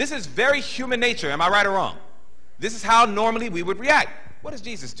 This is very human nature. Am I right or wrong? This is how normally we would react. What does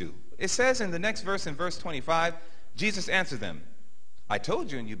Jesus do? It says in the next verse, in verse 25, Jesus answered them, "I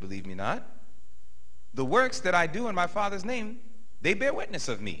told you, and you believe me not. The works that I do in my Father's name, they bear witness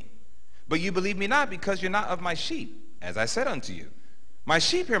of me. But you believe me not, because you're not of my sheep, as I said unto you. My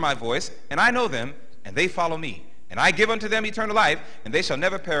sheep hear my voice, and I know them, and they follow me. And I give unto them eternal life, and they shall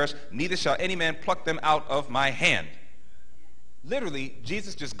never perish, neither shall any man pluck them out of my hand." Literally,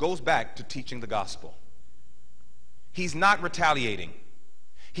 Jesus just goes back to teaching the gospel. He's not retaliating.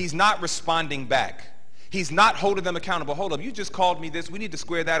 He's not responding back. He's not holding them accountable. "Hold up, you just called me this. We need to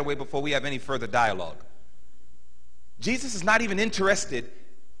square that away before we have any further dialogue." Jesus is not even interested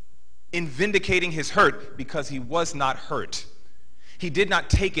in vindicating his hurt because he was not hurt. He did not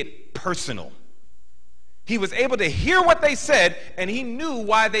take it personal. He was able to hear what they said, and he knew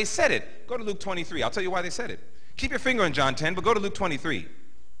why they said it. Go to Luke 23. I'll tell you why they said it. Keep your finger on John 10, but go to Luke 23.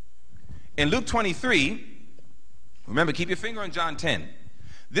 In Luke 23, remember, keep your finger on John 10.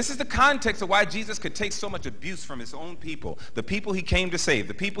 This is the context of why Jesus could take so much abuse from his own people, the people he came to save,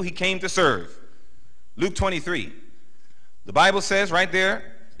 the people he came to serve. Luke 23. The Bible says right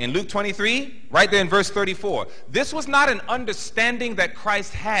there in Luke 23, right there in verse 34, this was not an understanding that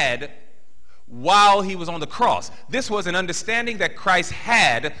Christ had while he was on the cross. This was an understanding that Christ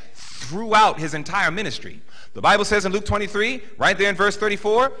had throughout his entire ministry. The Bible says in Luke 23, right there in verse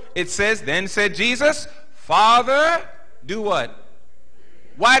 34, it says, then said Jesus, Father, do what?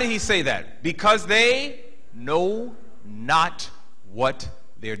 Why did he say that? Because they know not what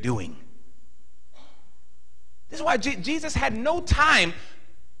they're doing. This is why Jesus had no time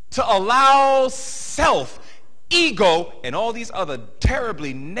to allow self, ego, and all these other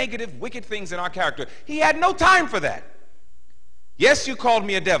terribly negative, wicked things in our character. He had no time for that. Yes, you called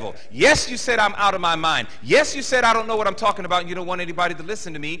me a devil. Yes, you said I'm out of my mind. Yes, you said I don't know what I'm talking about and you don't want anybody to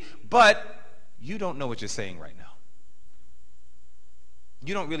listen to me, but you don't know what you're saying right now.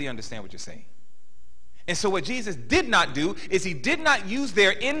 You don't really understand what you're saying. And so what Jesus did not do is he did not use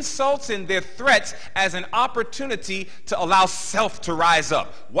their insults and their threats as an opportunity to allow self to rise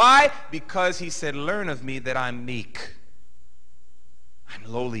up. Why? Because he said, learn of me that I'm meek.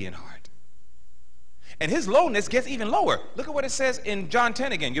 I'm lowly in heart. And his lowness gets even lower. Look at what it says in John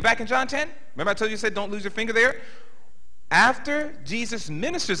 10 again. You're back in John 10? Remember I told you, said don't lose your finger there? After Jesus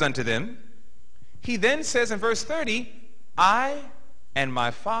ministers unto them, he then says in verse 30, I and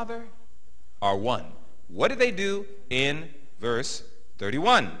my Father are one. What did they do in verse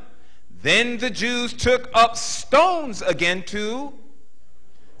 31? Then the Jews took up stones again to...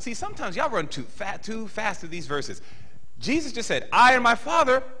 See, sometimes y'all run too fast through these verses. Jesus just said, I and my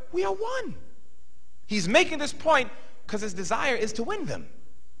Father, we are one. He's making this point because his desire is to win them.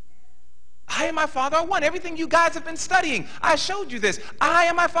 I and my Father are one. Everything you guys have been studying, I showed you this. I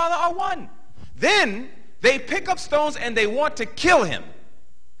and my Father are one. Then they pick up stones and they want to kill him.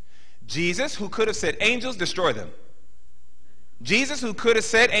 Jesus, who could have said, angels, destroy them. Jesus, who could have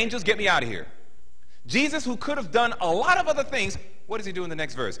said, angels, get me out of here. Jesus, who could have done a lot of other things, what does he do in the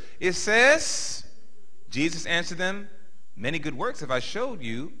next verse? It says, Jesus answered them, many good works have I showed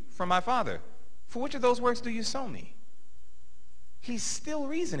you from my Father. For which of those works do you sow me? He's still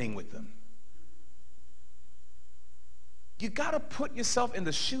reasoning with them. You got to put yourself in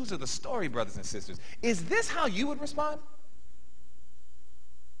the shoes of the story, brothers and sisters. Is this how you would respond?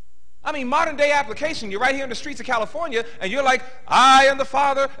 I mean, modern day application, you're right here in the streets of California, and you're like, I am the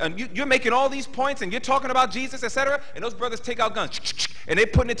Father, and you're making all these points, and you're talking about Jesus, etc., and those brothers take out guns, and they're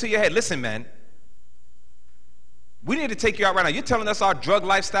putting it to your head. Listen, man, we need to take you out right now. You're telling us our drug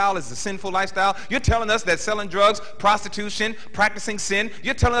lifestyle is a sinful lifestyle. You're telling us that selling drugs, prostitution, practicing sin,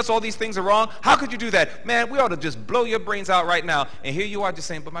 you're telling us all these things are wrong. How could you do that? Man, we ought to just blow your brains out right now. And here you are just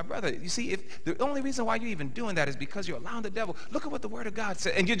saying, but my brother, you see, if the only reason why you're even doing that is because you're allowing the devil. Look at what the Word of God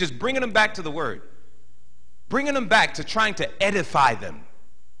said. And you're just bringing them back to the Word. Bringing them back to trying to edify them.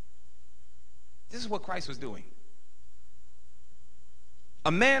 This is what Christ was doing.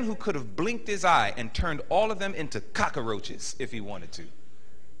 A man who could have blinked his eye and turned all of them into cockroaches if he wanted to.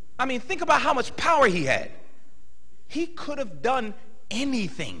 I mean, think about how much power he had. He could have done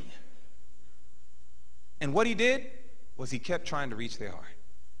anything. And what he did was he kept trying to reach their heart.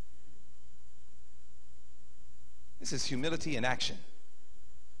 This is humility in action.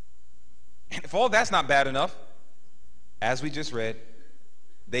 And if all that's not bad enough, as we just read,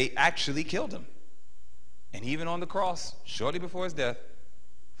 they actually killed him. And even on the cross, shortly before his death,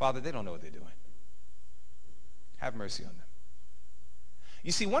 Father, they don't know what they're doing. Have mercy on them.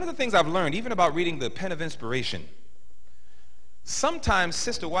 You see, one of the things I've learned, even about reading the pen of inspiration, sometimes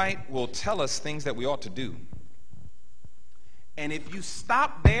Sister White will tell us things that we ought to do. And if you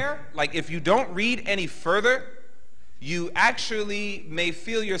stop there, like if you don't read any further, you actually may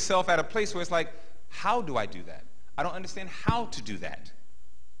feel yourself at a place where it's like, how do I do that? I don't understand how to do that.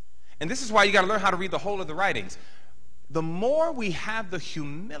 And this is why you got to learn how to read the whole of the writings. The more we have the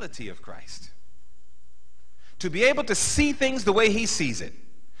humility of Christ, to be able to see things the way he sees it.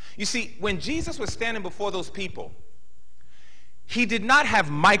 You see, when Jesus was standing before those people, he did not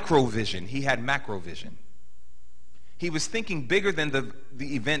have micro vision, he had macro vision. He was thinking bigger than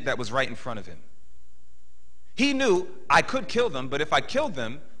the event that was right in front of him. He knew I could kill them, but if I killed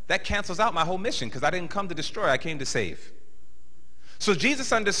them, that cancels out my whole mission because I didn't come to destroy, I came to save. So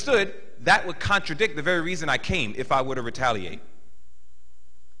Jesus understood that would contradict the very reason I came if I were to retaliate.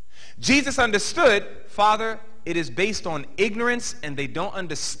 Jesus understood, Father, it is based on ignorance and they don't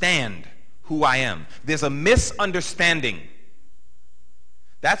understand who I am. There's a misunderstanding.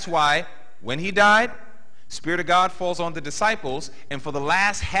 That's why when he died, Spirit of God falls on the disciples, and for the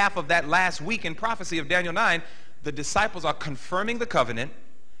last half of that last week in prophecy of Daniel 9, the disciples are confirming the covenant,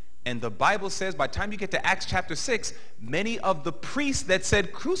 and the Bible says by the time you get to Acts chapter 6, many of the priests that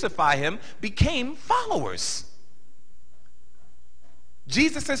said crucify him became followers.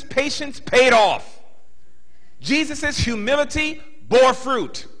 Jesus' patience paid off. Jesus' humility bore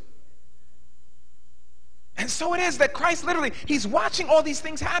fruit. And so it is that Christ literally, he's watching all these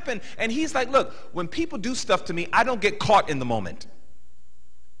things happen, and he's like, look, when people do stuff to me, I don't get caught in the moment.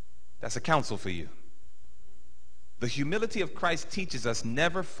 That's a counsel for you. The humility of Christ teaches us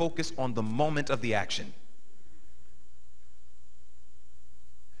never focus on the moment of the action.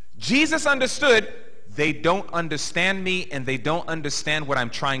 Jesus understood they don't understand me and they don't understand what I'm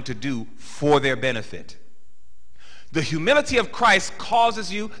trying to do for their benefit. The humility of Christ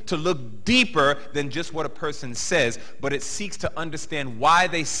causes you to look deeper than just what a person says, but it seeks to understand why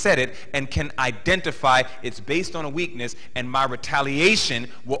they said it and can identify it's based on a weakness, and my retaliation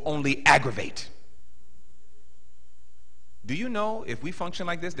will only aggravate. Do you know if we function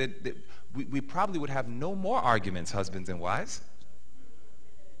like this, that we probably would have no more arguments, husbands and wives?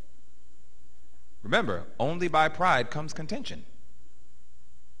 Remember, only by pride comes contention.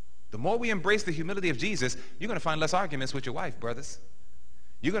 The more we embrace the humility of Jesus, you're going to find less arguments with your wife, brothers.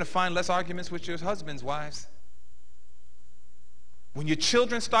 You're going to find less arguments with your husbands, wives. When your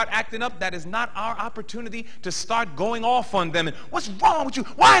children start acting up, that is not our opportunity to start going off on them. And what's wrong with you?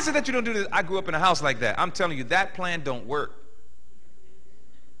 Why is it that you don't do this? I grew up in a house like that. I'm telling you, that plan don't work.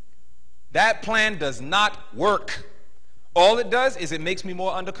 That plan does not work. All it does is it makes me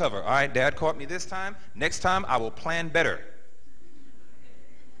more undercover. All right, Dad caught me this time. Next time, I will plan better.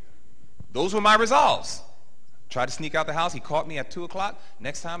 Those were my resolves. Tried to sneak out the house. He caught me at 2 o'clock.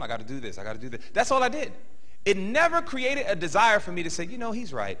 Next time, I got to do this. I got to do this. That's all I did. It never created a desire for me to say, you know,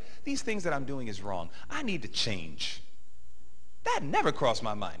 he's right. These things that I'm doing is wrong. I need to change. That never crossed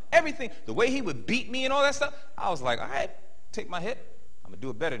my mind. Everything, the way he would beat me and all that stuff, I was like, all right, take my hit. I'm going to do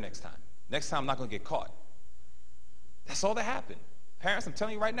it better next time. Next time, I'm not going to get caught. That's all that happened. Parents, I'm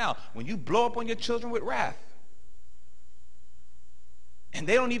telling you right now, when you blow up on your children with wrath, and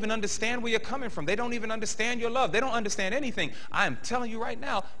they don't even understand where you're coming from. They don't even understand your love. They don't understand anything. I am telling you right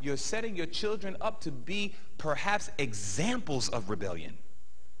now, you're setting your children up to be perhaps examples of rebellion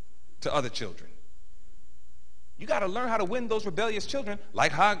to other children. You got to learn how to win those rebellious children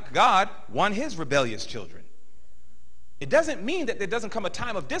like how God won his rebellious children. It doesn't mean that there doesn't come a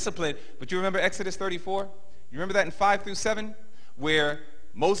time of discipline, but you remember Exodus 34? You remember that in 5 through 7? Where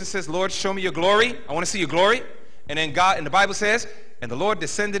Moses says, Lord, show me your glory. I want to see your glory. And then God, and the Bible says, and the Lord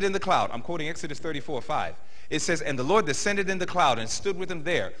descended in the cloud. I'm quoting Exodus 34:5. It says, and the Lord descended in the cloud and stood with him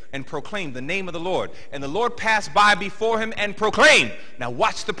there and proclaimed the name of the Lord. And the Lord passed by before him and proclaimed. Now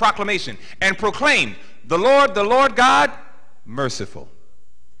watch the proclamation. And proclaimed, the Lord God, merciful,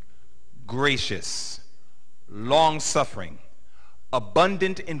 gracious, long-suffering,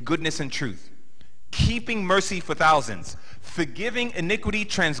 abundant in goodness and truth, keeping mercy for thousands, forgiving iniquity,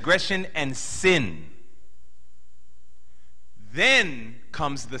 transgression, and sin. Then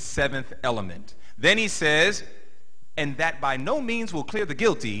comes the 7th element. Then he says, and that by no means will clear the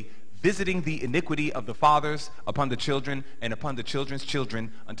guilty, visiting the iniquity of the fathers upon the children and upon the children's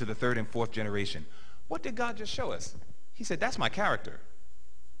children unto the 3rd and 4th generation. What did God just show us? He said, that's my character.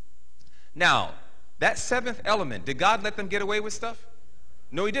 Now, that 7th element, did God let them get away with stuff?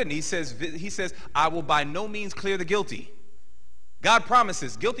 No, he didn't. He says, I will by no means clear the guilty. God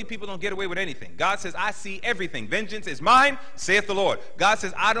promises guilty people don't get away with anything. God says, I see everything. Vengeance is mine, saith the Lord. God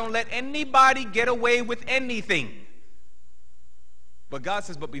says, I don't let anybody get away with anything. But God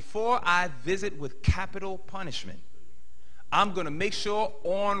says, but before I visit with capital punishment, I'm going to make sure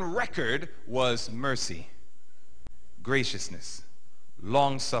on record was mercy, graciousness,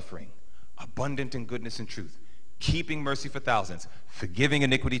 long-suffering, abundant in goodness and truth, keeping mercy for thousands, forgiving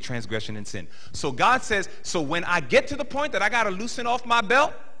iniquity, transgression, and sin. So God says, so when I get to the point that I got to loosen off my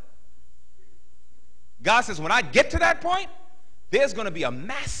belt, God says, when I get to that point, there's going to be a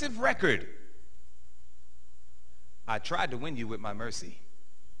massive record. I tried to win you with my mercy.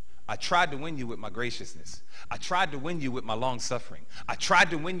 I tried to win you with my graciousness. I tried to win you with my long suffering. I tried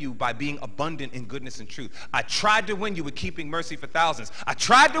to win you by being abundant in goodness and truth. I tried to win you with keeping mercy for thousands. I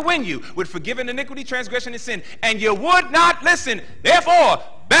tried to win you with forgiving iniquity, transgression, and sin, and you would not listen. Therefore,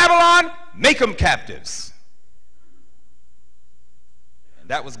 Babylon, make them captives. And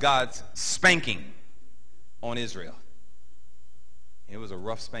That was God's spanking on Israel. It was a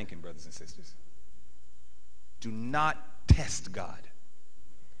rough spanking, brothers and sisters. Do not test God.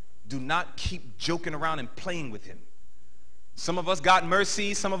 Do not keep joking around and playing with him. Some of us got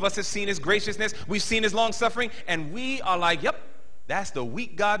mercy. Some of us have seen his graciousness. We've seen his long suffering. And we are like, yep, that's the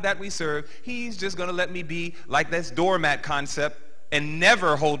weak God that we serve. He's just going to let me be like this doormat concept and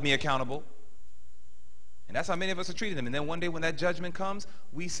never hold me accountable. And that's how many of us are treating him. And then one day when that judgment comes,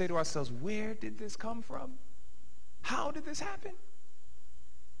 we say to ourselves, where did this come from? How did this happen?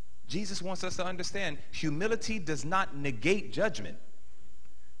 Jesus wants us to understand humility does not negate judgment.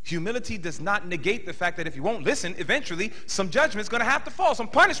 Humility does not negate the fact that if you won't listen, eventually some judgment is going to have to fall. Some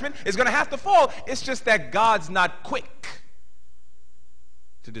punishment is going to have to fall. It's just that God's not quick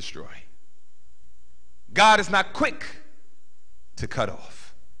to destroy. God is not quick to cut off.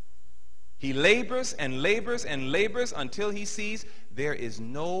 He labors and labors and labors until he sees there is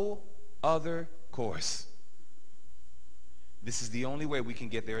no other course. This is the only way we can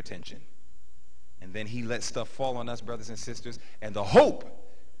get their attention. And then he lets stuff fall on us, brothers and sisters, and the hope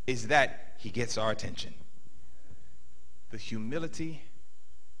is that he gets our attention. The humility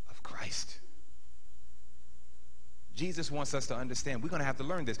of Christ. Jesus wants us to understand. We're going to have to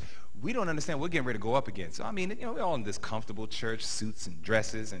learn this. We don't understand what we're getting ready to go up against. So, I mean, we're all in this comfortable church, suits and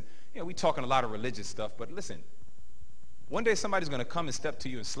dresses, and we're talking a lot of religious stuff. But listen, one day somebody's going to come and step to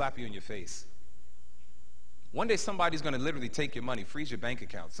you and slap you in your face. One day somebody's going to literally take your money, freeze your bank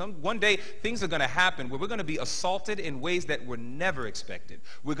account. One day things are going to happen where we're going to be assaulted in ways that were never expected.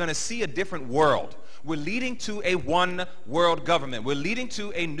 We're going to see a different world. We're leading to a one world government. We're leading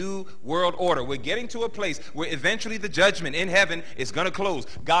to a new world order. We're getting to a place where eventually the judgment in heaven is going to close.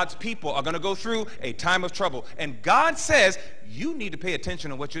 God's people are going to go through a time of trouble. And God says, you need to pay attention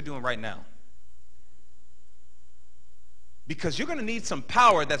to what you're doing right now. Because you're going to need some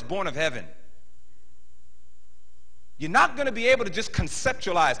power that's born of heaven. You're not going to be able to just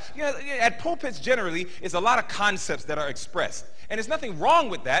conceptualize. At pulpits generally is a lot of concepts that are expressed. And there's nothing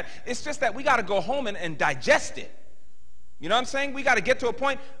wrong with that. It's just that we got to go home and digest it. You know what I'm saying? We got to get to a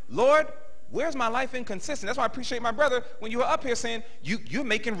point, Lord, where's my life inconsistent? That's why I appreciate my brother when you were up here saying, you're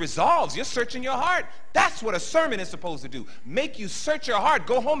making resolves. You're searching your heart. That's what a sermon is supposed to do. Make you search your heart.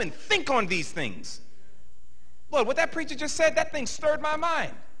 Go home and think on these things. Lord, what that preacher just said, that thing stirred my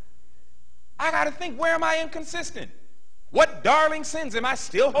mind. I got to think, where am I inconsistent? What darling sins am I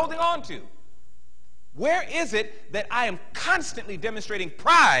still holding on to? Where is it that I am constantly demonstrating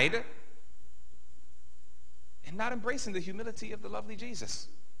pride and not embracing the humility of the lovely Jesus?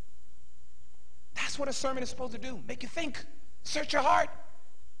 That's what a sermon is supposed to do. Make you think, search your heart,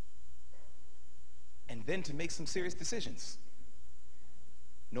 and then to make some serious decisions,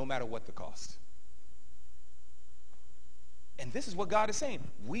 no matter what the cost. And this is what God is saying.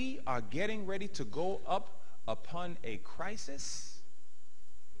 We are getting ready to go up upon a crisis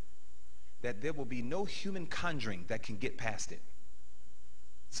that there will be no human conjuring that can get past it.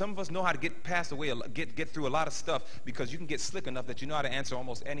 Some of us know how to get past away, get through a lot of stuff because you can get slick enough that you know how to answer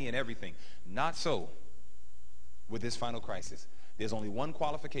almost any and everything. Not so with this final crisis. There's only one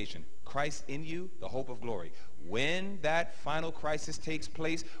qualification: Christ in you, the hope of glory. When that final crisis takes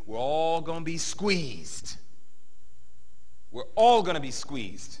place, we're all going to be squeezed. We're all going to be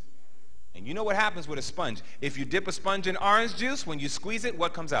squeezed. And you know what happens with a sponge? If you dip a sponge in orange juice, when you squeeze it,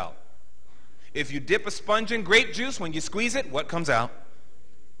 what comes out? If you dip a sponge in grape juice, when you squeeze it, what comes out?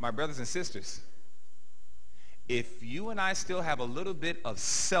 My brothers and sisters, if you and I still have a little bit of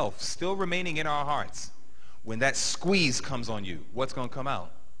self still remaining in our hearts, when that squeeze comes on you, what's going to come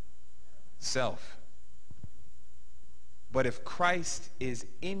out? Self. But if Christ is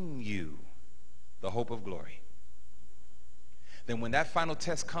in you, the hope of glory, then when that final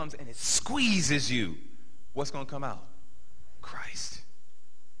test comes and it squeezes you, what's going to come out? Christ.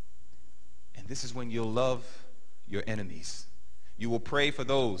 And this is when you'll love your enemies. You will pray for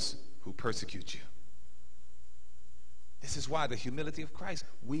those who persecute you. This is why the humility of Christ,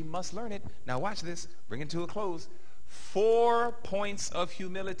 we must learn it. Now watch this, bring it to a close. 4 points of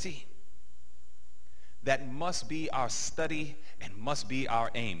humility that must be our study and must be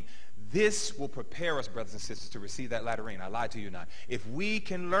our aim. This will prepare us, brothers and sisters, to receive that latter rain. I lied to you not. If we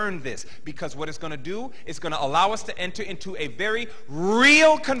can learn this, because what it's going to do, it's going to allow us to enter into a very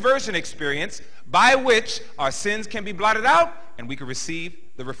real conversion experience by which our sins can be blotted out and we can receive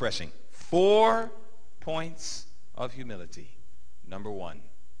the refreshing. 4 points of humility. Number 1,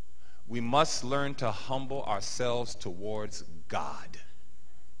 we must learn to humble ourselves towards God.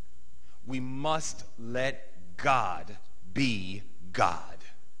 We must let God be God.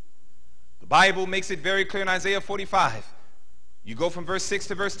 The Bible makes it very clear in Isaiah 45. You go from verse 6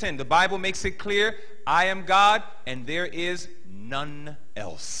 to verse 10. The Bible makes it clear, I am God and there is none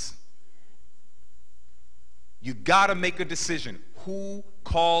else. You got to make a decision. Who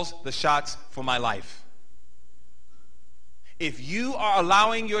calls the shots for my life? If you are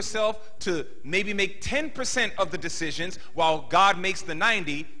allowing yourself to maybe make 10% of the decisions while God makes the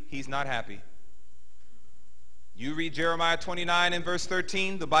 90, he's not happy. You read Jeremiah 29 and verse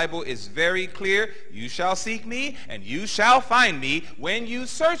 13, the Bible is very clear. You shall seek me and you shall find me when you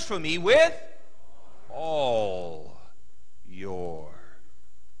search for me with all your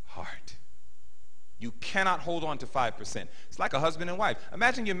heart. You cannot hold on to 5%. It's like a husband and wife.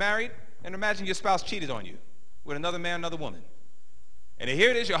 Imagine you're married and imagine your spouse cheated on you with another man, another woman. And here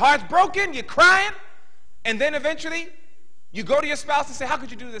it is, your heart's broken, you're crying, and then eventually you go to your spouse and say, how could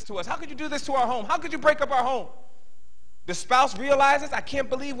you do this to us? How could you do this to our home? How could you break up our home? The spouse realizes, I can't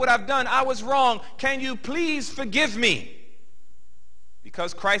believe what I've done. I was wrong. Can you please forgive me?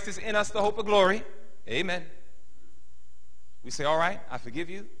 Because Christ is in us, the hope of glory. Amen. We say, all right, I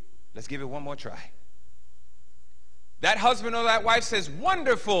forgive you. Let's give it one more try. That husband or that wife says,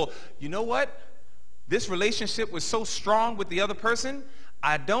 wonderful. You know what? This relationship was so strong with the other person,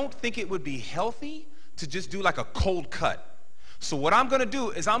 I don't think it would be healthy to just do like a cold cut. So what I'm going to do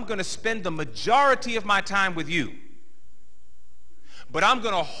is I'm going to spend the majority of my time with you. But I'm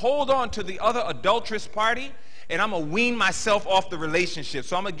going to hold on to the other adulterous party, and I'm going to wean myself off the relationship.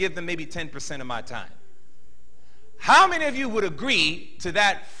 So I'm going to give them maybe 10% of my time. How many of you would agree to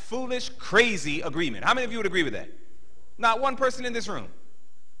that foolish, crazy agreement? How many of you would agree with that? Not one person in this room.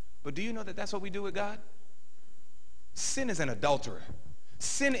 But do you know that that's what we do with God? Sin is an adulterer.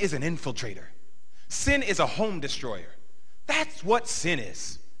 Sin is an infiltrator. Sin is a home destroyer. That's what sin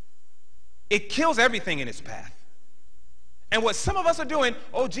is. It kills everything in its path. And what some of us are doing,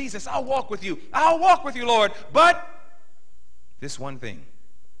 oh Jesus, I'll walk with you. I'll walk with you, Lord. But this one thing,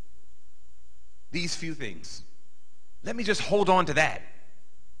 these few things, let me just hold on to that.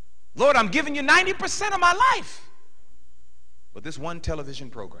 Lord, I'm giving you 90% of my life. But this one television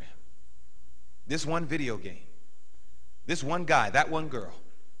program, this one video game, this one guy, that one girl,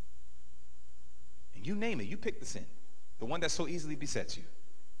 and you name it, you pick the sin, the one that so easily besets you.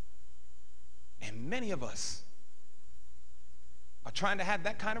 And many of us are trying to have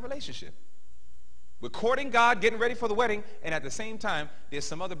that kind of relationship. We're courting God, getting ready for the wedding, and at the same time, there's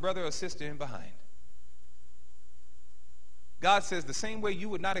some other brother or sister in behind. God says the same way you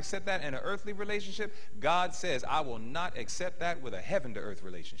would not accept that in an earthly relationship, God says, I will not accept that with a heaven-to-earth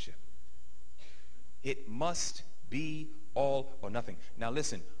relationship. It must be all or nothing. Now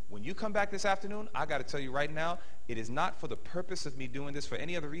listen, when you come back this afternoon, I got to tell you right now, it is not for the purpose of me doing this for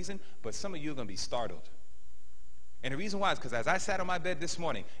any other reason, but some of you are going to be startled. And the reason why is because as I sat on my bed this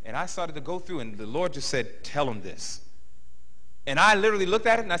morning and I started to go through and the Lord just said, tell them this. And I literally looked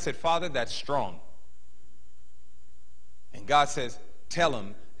at it and I said, Father, that's strong. And God says, tell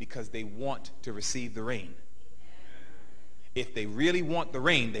them because they want to receive the rain. If they really want the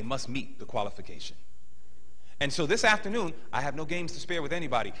rain, they must meet the qualification. And so this afternoon, I have no games to spare with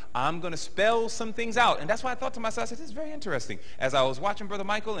anybody. I'm going to spell some things out. And that's why I thought to myself, I said, this is very interesting. As I was watching Brother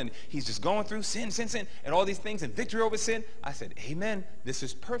Michael, and he's just going through sin, and all these things, and victory over sin, I said, amen, this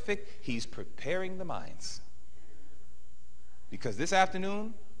is perfect. He's preparing the minds. Because this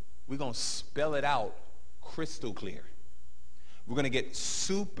afternoon, we're going to spell it out crystal clear. We're going to get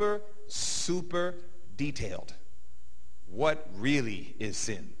super, super detailed. What really is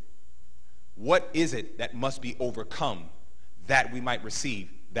sin? What is it that must be overcome that we might receive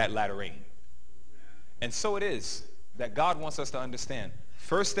that latter rain? And so it is that God wants us to understand.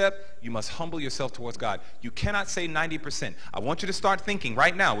 First step, you must humble yourself towards God. You cannot say 90%. I want you to start thinking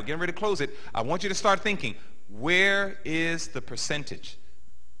right now. We're getting ready to close it. I want you to start thinking, where is the percentage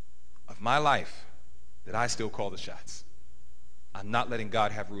of my life that I still call the shots? I'm not letting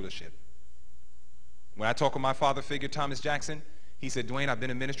God have rulership. When I talk with my father figure, Thomas Jackson, he said, Dwayne, I've been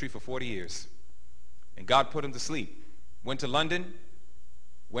in ministry for 40 years. And God put him to sleep. Went to London,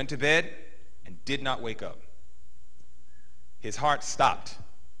 went to bed, and did not wake up. His heart stopped.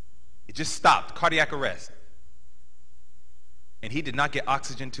 It just stopped, cardiac arrest. And he did not get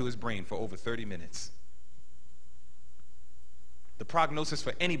oxygen to his brain for over 30 minutes. The prognosis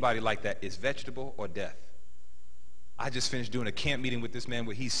for anybody like that is vegetable or death. I just finished doing a camp meeting with this man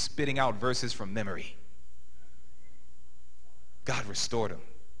where he's spitting out verses from memory. God restored him.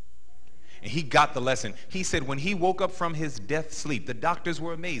 And he got the lesson. He said when he woke up from his death sleep, the doctors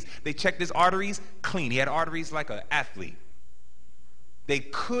were amazed. They checked his arteries, clean. He had arteries like an athlete. They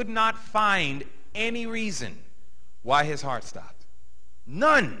could not find any reason why his heart stopped.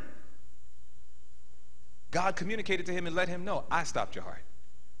 None. God communicated to him and let him know, I stopped your heart.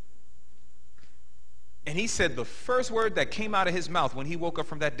 And he said the first word that came out of his mouth when he woke up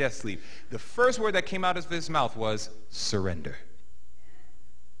from that death sleep, the first word that came out of his mouth was surrender.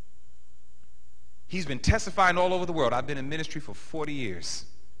 He's been testifying all over the world. I've been in ministry for 40 years.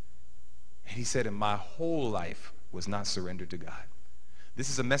 And he said, and my whole life was not surrendered to God. This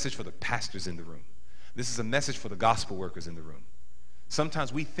is a message for the pastors in the room. This is a message for the gospel workers in the room.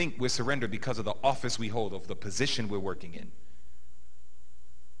 Sometimes we think we're surrendered because of the office we hold, of the position we're working in.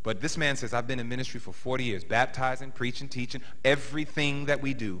 But this man says, I've been in ministry for 40 years, baptizing, preaching, teaching, everything that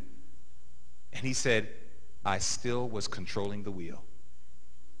we do. And he said, I still was controlling the wheel.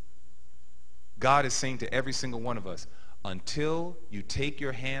 God is saying to every single one of us, until you take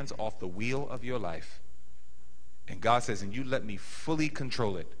your hands off the wheel of your life, and God says, and you let me fully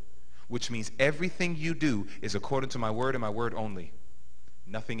control it, which means everything you do is according to my word and my word only.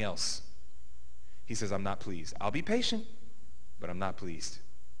 Nothing else. He says, I'm not pleased. I'll be patient, but I'm not pleased.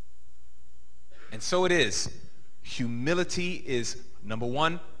 And so it is. Humility is, number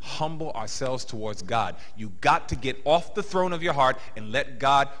one, humble ourselves towards God. You got to get off the throne of your heart and let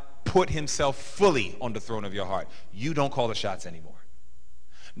God put himself fully on the throne of your heart. You don't call the shots anymore.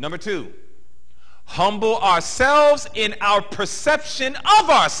 Number two, humble ourselves in our perception of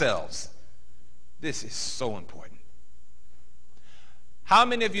ourselves. This is so important. How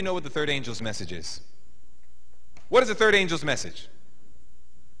many of you know what the third angel's message is? What is the third angel's message?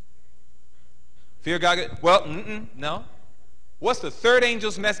 Fear God? Well, no. What's the third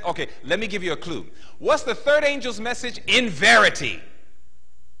angel's message? Okay, let me give you a clue. What's the third angel's message in verity?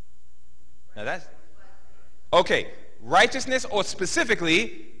 Now that's, okay, righteousness, or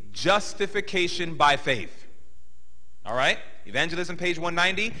specifically, justification by faith. All right? Evangelism, page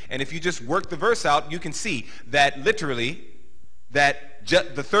 190. And if you just work the verse out, you can see that literally, that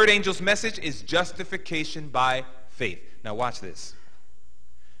the third angel's message is justification by faith. Now watch this.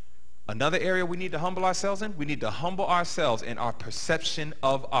 Another area we need to humble ourselves in, we need to humble ourselves in our perception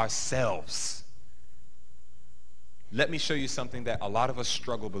of ourselves. Let me show you something that a lot of us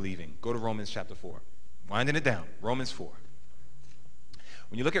struggle believing. Go to Romans chapter 4. Winding it down. Romans 4.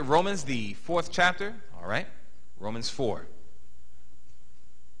 When you look at Romans, the 4th chapter, all right, Romans 4.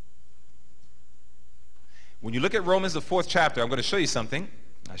 When you look at Romans, the 4th chapter, I'm going to show you something.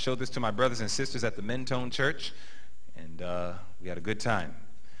 I showed this to my brothers and sisters at the Mentone Church, and we had a good time.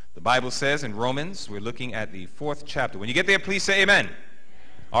 The Bible says in Romans, we're looking at the 4th chapter. When you get there, please say amen.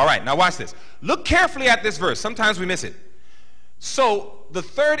 All right, now watch this. Look carefully at this verse. Sometimes we miss it. So, the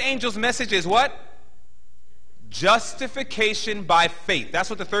third angel's message is what? Justification by faith. That's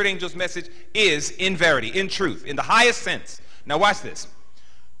what the third angel's message is in verity, in truth, in the highest sense. Now watch this.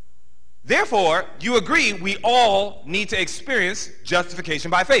 Therefore, you agree we all need to experience justification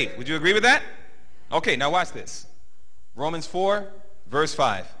by faith. Would you agree with that? Okay, now watch this. Romans 4, verse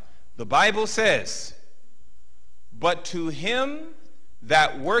 5. The Bible says, but to him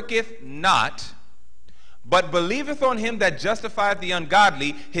that worketh not, but believeth on him that justifieth the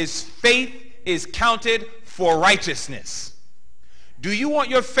ungodly, his faith is counted for righteousness. Do you want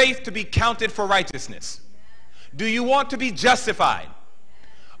your faith to be counted for righteousness? Do you want to be justified?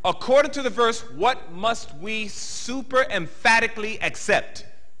 According to the verse, what must we super emphatically accept?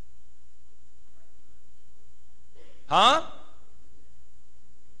 Huh?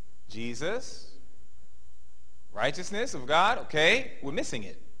 Jesus. Righteousness of God, okay, we're missing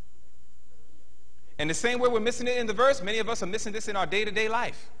it. And the same way we're missing it in the verse, many of us are missing this in our day-to-day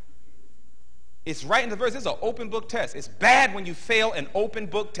life. It's right in the verse. This is an open book test. It's bad when you fail an open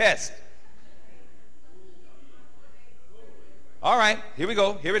book test. All right, here we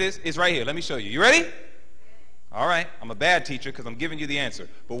go. Here it is. It's right here. Let me show you. You ready? All right, I'm a bad teacher because I'm giving you the answer.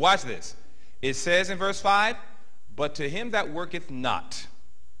 But watch this. It says in verse 5, but to him that worketh not,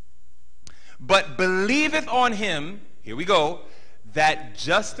 but believeth on him, here we go, that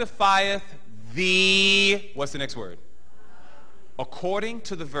justifieth the, what's the next word? According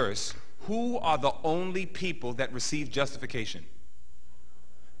to the verse, who are the only people that receive justification?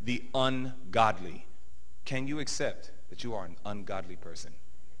 The ungodly. Can you accept that you are an ungodly person?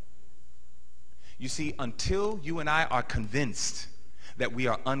 You see, until you and I are convinced that we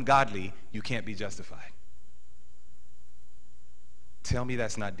are ungodly, you can't be justified. Tell me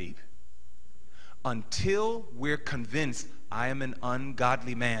that's not deep. Until we're convinced I am an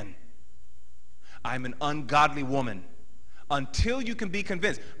ungodly man, I'm an ungodly woman, until you can be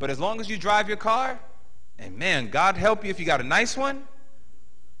convinced. But as long as you drive your car, and man, God help you if you got a nice one,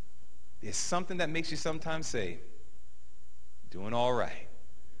 there's something that makes you sometimes say, doing all right.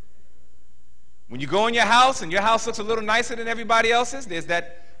 When you go in your house and your house looks a little nicer than everybody else's, there's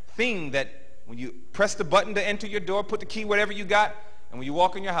that thing that when you press the button to enter your door, put the key, whatever you got, and when you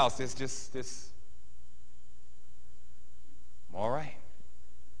walk in your house, there's just this, I'm all right.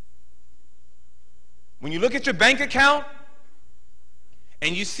 When you look at your bank account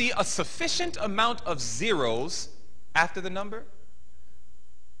and you see a sufficient amount of zeros after the number,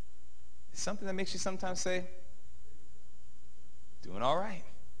 it's something that makes you sometimes say, doing all right.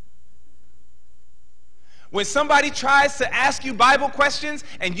 When somebody tries to ask you Bible questions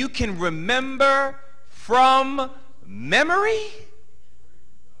and you can remember from memory,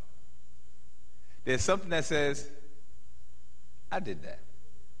 there's something that says, I did that.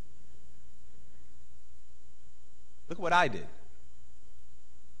 Look at what I did.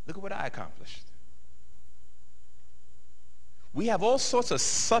 Look at what I accomplished. We have all sorts of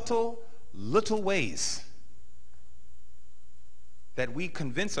subtle little ways that we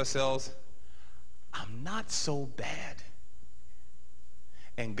convince ourselves, I'm not so bad.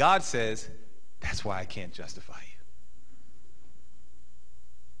 And God says, that's why I can't justify you.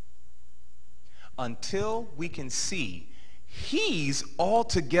 Until we can see He's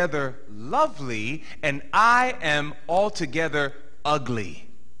altogether lovely and I am altogether ugly.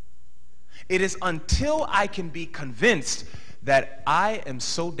 It is until I can be convinced that I am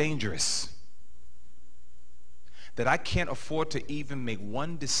so dangerous that I can't afford to even make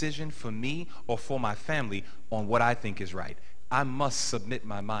one decision for me or for my family on what I think is right. I must submit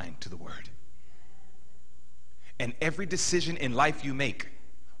my mind to the Word. And every decision in life you make,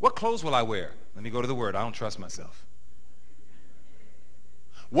 what clothes will I wear? Let me go to the Word. I don't trust myself.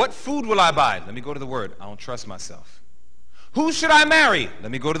 What food will I buy? Let me go to the Word. I don't trust myself. Who should I marry?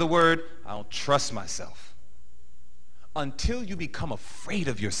 Let me go to the Word. I don't trust myself. Until you become afraid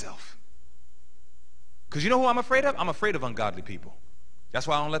of yourself. Because you know who I'm afraid of? I'm afraid of ungodly people. That's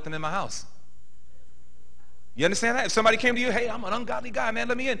why I don't let them in my house. You understand that? If somebody came to you, hey, I'm an ungodly guy, man,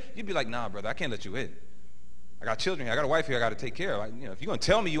 let me in. You'd be like, nah, brother, I can't let you in. I got children here. I got a wife here I got to take care of. If you're going to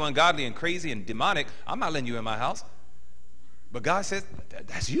tell me you're ungodly and crazy and demonic, I'm not letting you in my house. But God says,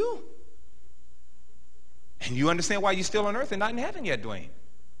 that's you. And you understand why you're still on earth and not in heaven yet, Dwayne.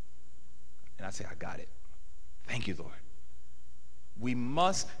 And I say, I got it. Thank you, Lord.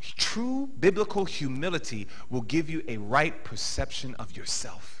 True biblical humility will give you a right perception of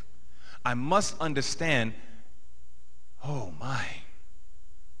yourself. I must understand, oh my.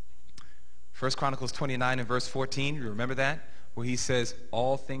 1 Chronicles 29 and verse 14, you remember that? Where he says,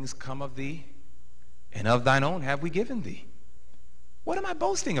 all things come of thee, and of thine own have we given thee. What am I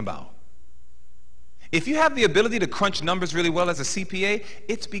boasting about? If you have the ability to crunch numbers really well as a CPA,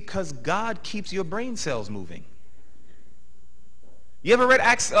 it's because God keeps your brain cells moving. You ever read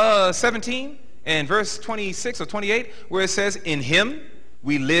Acts 17 and verse 26 or 28 where it says, in him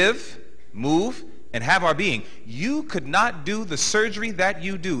we live, move, and have our being. You could not do the surgery that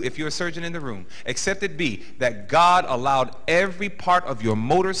you do if you're a surgeon in the room, except it be that God allowed every part of your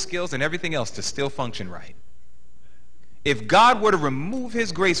motor skills and everything else to still function right. If God were to remove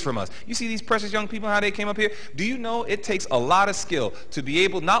his grace from us, you see these precious young people, how they came up here? Do you know it takes a lot of skill to be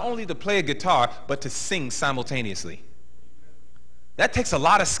able not only to play a guitar, but to sing simultaneously? That takes a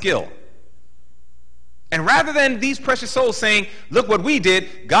lot of skill. And rather than these precious souls saying, look what we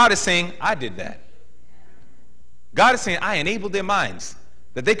did, God is saying, I did that. God is saying, I enabled their minds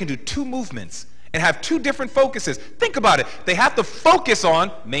that they can do two movements and have two different focuses. Think about it. They have to focus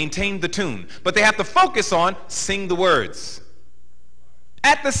on maintain the tune, but they have to focus on sing the words.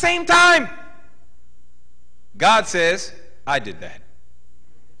 At the same time, God says, I did that.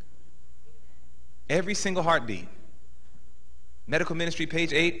 Every single heartbeat. Medical Ministry,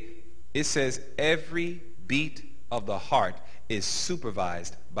 page 8, it says every beat of the heart is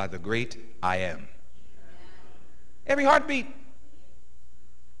supervised by the great I am. Every heartbeat.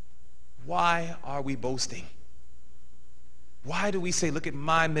 Why are we boasting? Why do we say, look at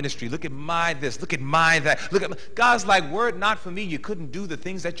my ministry, look at my this, look at my that, look at God's like, were it not for me, you couldn't do the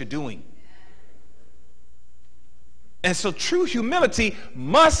things that you're doing. And so true humility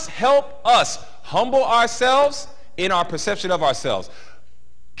must help us humble ourselves in our perception of ourselves.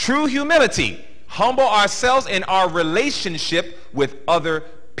 True humility, humble ourselves in our relationship with other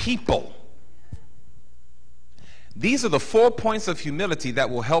people. These are the 4 points of humility that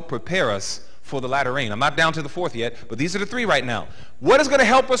will help prepare us for the latter rain. I'm not down to the 4th yet, but these are the 3 right now. What is going to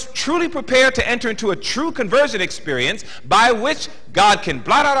help us truly prepare to enter into a true conversion experience by which God can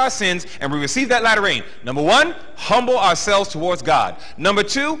blot out our sins and we receive that latter rain? Number 1, humble ourselves towards God. Number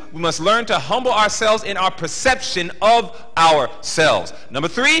 2, we must learn to humble ourselves in our perception of ourselves. Number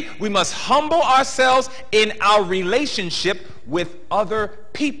 3, we must humble ourselves in our relationship with other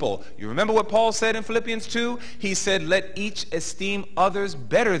people. You remember what Paul said in Philippians 2? He said, let each esteem others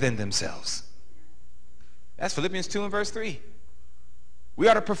better than themselves. That's Philippians 2 and verse 3. We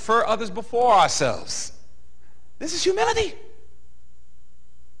are to prefer others before ourselves. This is humility.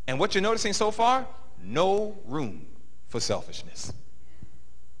 And what you're noticing so far, no room for selfishness.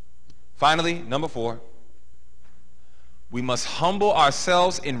 Finally, number 4, we must humble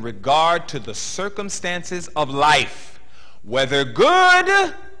ourselves in regard to the circumstances of life, whether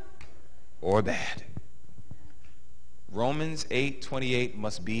good or bad. Romans 8:28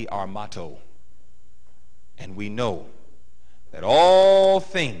 must be our motto. And we know that all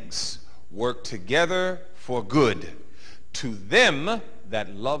things work together for good to them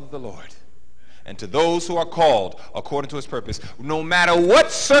that love the Lord and to those who are called according to his purpose. No matter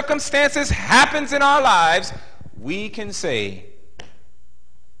what circumstances happens in our lives, we can say,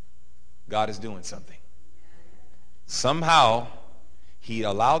 God is doing something. Somehow, he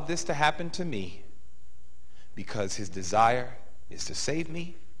allowed this to happen to me because his desire is to save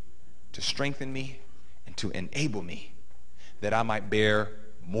me, to strengthen me, and to enable me that I might bear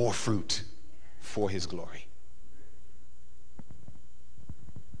more fruit for his glory.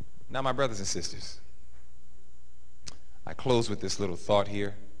 Now, my brothers and sisters, I close with this little thought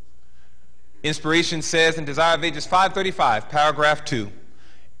here. Inspiration says in Desire of Ages 535, paragraph 2,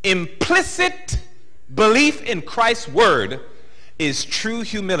 implicit belief in Christ's word is true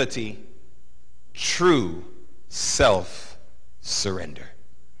humility, true self-surrender.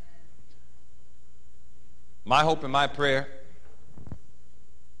 My hope and my prayer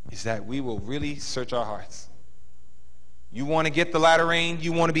is that we will really search our hearts. You want to get the latter rain?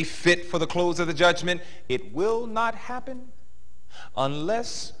 You want to be fit for the close of the judgment? It will not happen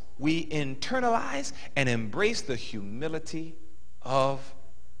unless we internalize and embrace the humility of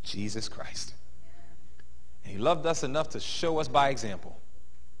Jesus Christ. And he loved us enough to show us by example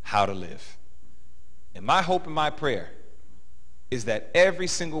how to live. And my hope and my prayer is that every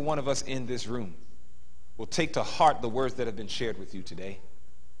single one of us in this room will take to heart the words that have been shared with you today.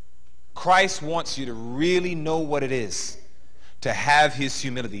 Christ wants you to really know what it is to have his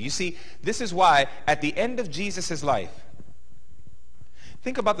humility. You see, this is why at the end of Jesus' life,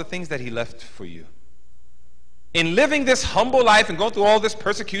 think about the things that he left for you. In living this humble life and going through all this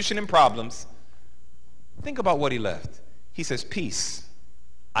persecution and problems, think about what he left. He says, peace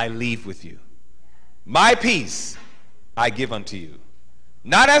I leave with you. My peace I give unto you.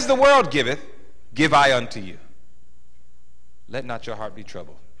 Not as the world giveth, give I unto you. Let not your heart be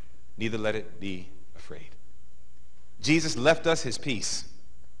troubled, neither let it be afraid. Jesus left us his peace.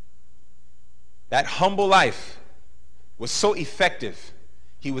 That humble life was so effective,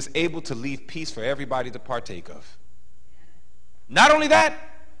 he was able to leave peace for everybody to partake of. Not only that,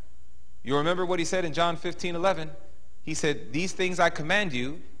 you remember what he said in John 15:11. He said, these things I command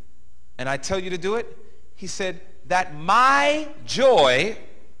you, and I tell you to do it. He said, that my joy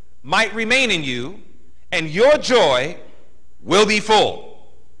might remain in you, and your joy will be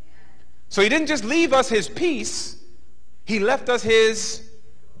full. So he didn't just leave us his peace, he left us his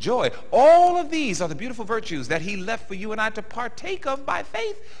joy. All of these are the beautiful virtues that he left for you and I to partake of by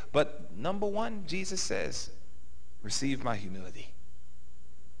faith. But number one, Jesus says, receive my humility.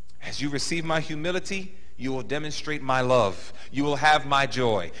 As you receive my humility, you will demonstrate my love. You will have my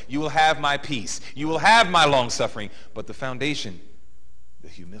joy. You will have my peace. You will have my long-suffering. But the foundation, the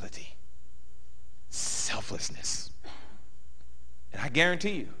humility, selflessness. And I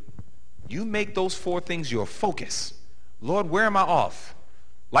guarantee you, you make those 4 things your focus. Lord, where am I off?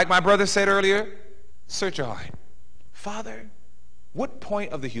 Like my brother said earlier, search your heart. Father, what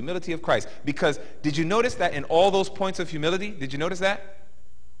point of the humility of Christ? Because did you notice that in all those points of humility, did you notice that?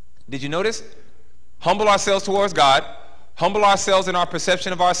 Did you notice? Humble ourselves towards God, humble ourselves in our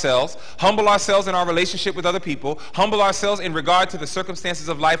perception of ourselves, humble ourselves in our relationship with other people, humble ourselves in regard to the circumstances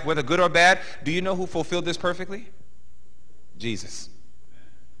of life, whether good or bad. Do you know who fulfilled this perfectly? Jesus.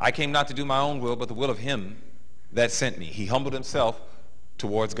 I came not to do my own will, but the will of him that sent me. He humbled himself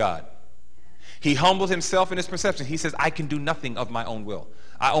towards God. He humbled himself in his perception. He says, I can do nothing of my own will.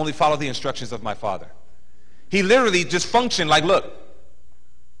 I only follow the instructions of my Father. He literally just functioned like, look,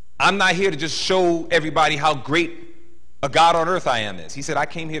 I'm not here to just show everybody how great a God on earth I am is. He said, I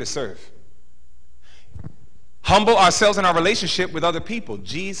came here to serve. Humble ourselves in our relationship with other people.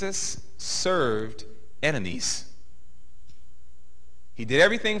 Jesus served enemies. He did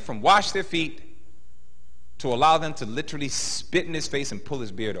everything from wash their feet to allow them to literally spit in his face and pull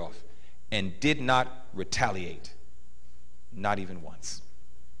his beard off, and did not retaliate, not even once.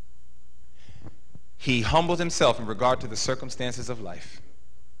 He humbled himself in regard to the circumstances of life.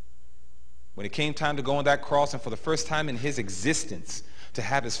 When it came time to go on that cross, and for the first time in his existence, to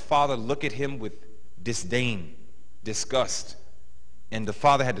have his Father look at him with disdain, disgust, And the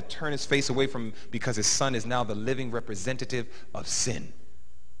Father had to turn his face away from him because his Son is now the living representative of sin.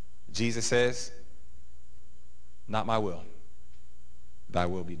 Jesus says, not my will, thy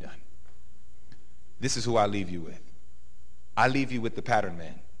will be done. This is who I leave you with. I leave you with the pattern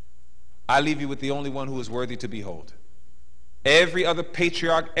man. I leave you with the only one who is worthy to behold. Every other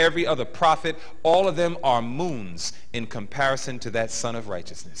patriarch, every other prophet, all of them are moons in comparison to that Son of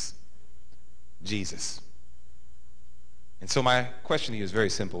righteousness, Jesus. And so my question to you is very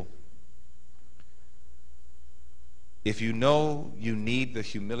simple. If you know you need the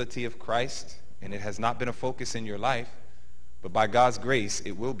humility of Christ, and it has not been a focus in your life, but by God's grace,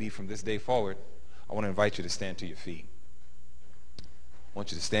 it will be from this day forward, I want to invite you to stand to your feet. I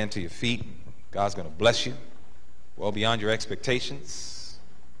want you to stand to your feet. God's going to bless you well beyond your expectations.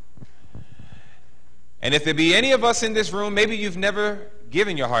 And if there be any of us in this room, maybe you've never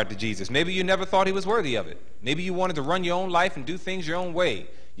given your heart to Jesus. Maybe you never thought he was worthy of it. Maybe you wanted to run your own life and do things your own way.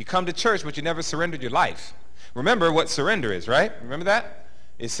 You come to church, but you never surrendered your life. Remember what surrender is, right? Remember that?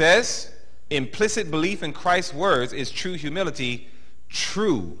 It says, implicit belief in Christ's words is true humility,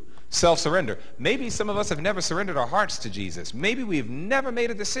 true self-surrender. Maybe some of us have never surrendered our hearts to Jesus. Maybe we've never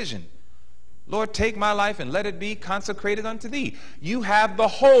made a decision. Lord, take my life and let it be consecrated unto thee. You have the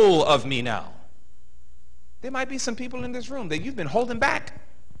whole of me now. There might be some people in this room that you've been holding back.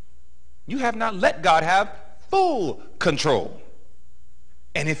 You have not let God have full control.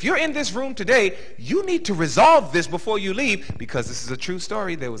 And if you're in this room today, you need to resolve this before you leave, because this is a true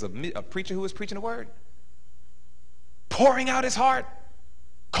story. There was a preacher who was preaching the word, pouring out his heart,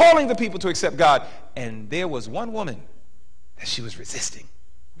 calling the people to accept God. And there was one woman that she was resisting.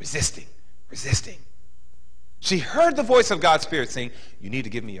 She heard the voice of God's Spirit saying, you need to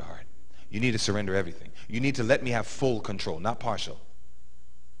give me your heart. You need to surrender everything. You need to let me have full control, not partial.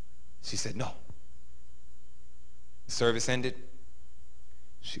 She said, no. The service ended.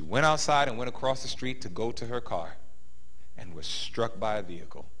 She went outside and went across the street to go to her car and was struck by a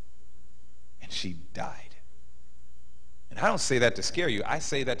vehicle. And she died. And I don't say that to scare you. I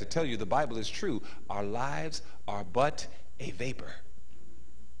say that to tell you the Bible is true. Our lives are but a vapor.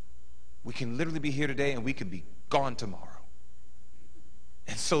 We can literally be here today and we can be gone tomorrow.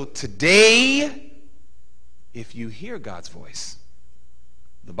 And so today, if you hear God's voice,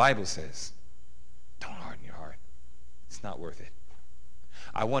 the Bible says, don't harden your heart. It's not worth it.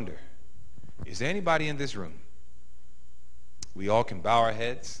 I wonder, is there anybody in this room? We all can bow our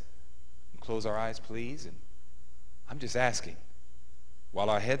heads and close our eyes, please. And I'm just asking, while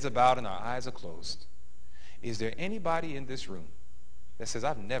our heads are bowed and our eyes are closed, is there anybody in this room that says,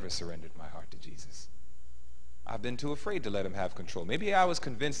 I've never surrendered my heart to Jesus? I've been too afraid to let him have control. Maybe I was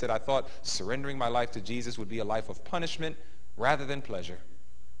convinced that I thought surrendering my life to Jesus would be a life of punishment rather than pleasure.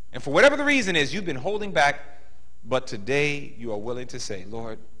 And for whatever the reason is, you've been holding back, but today you are willing to say,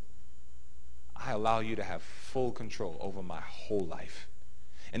 Lord, I allow you to have full control over my whole life.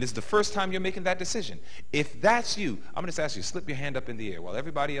 And this is the first time you're making that decision. If that's you, I'm going to just ask you, slip your hand up in the air while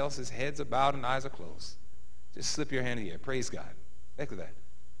everybody else's heads are bowed and eyes are closed. Just slip your hand in the air. Praise God. Look at that.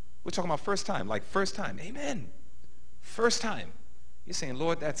 We're talking about first time, like first time. Amen. First time. You're saying,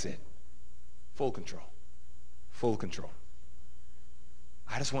 Lord, that's it. Full control. Full control.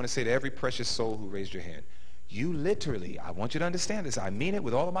 I just want to say to every precious soul who raised your hand, you literally, I want you to understand this, I mean it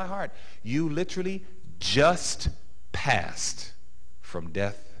with all of my heart, you literally just passed from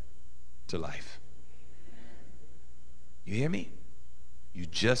death to life. You hear me? You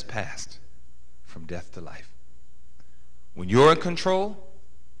just passed from death to life. When you're in control,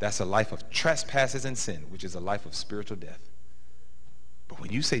 that's a life of trespasses and sin, which is a life of spiritual death. But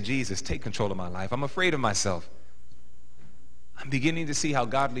when you say, Jesus, take control of my life, I'm afraid of myself. I'm beginning to see how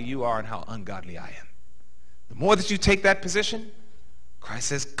godly you are and how ungodly I am. The more that you take that position, Christ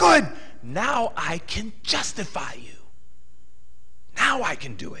says, good, now I can justify you. Now I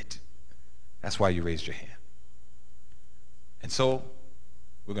can do it. That's why you raised your hand. And so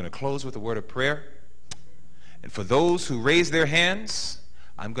we're going to close with a word of prayer. And for those who raise their hands,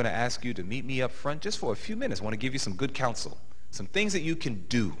 I'm going to ask you to meet me up front just for a few minutes. I want to give you some good counsel, some things that you can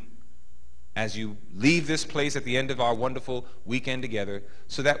do as you leave this place at the end of our wonderful weekend together,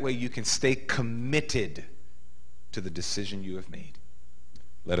 so that way you can stay committed to the decision you have made.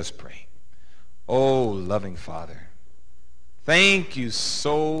 Let us pray. Oh, loving Father, thank you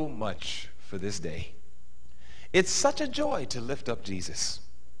so much for this day. It's such a joy to lift up Jesus.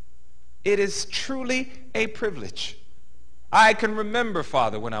 It is truly a privilege. I can remember,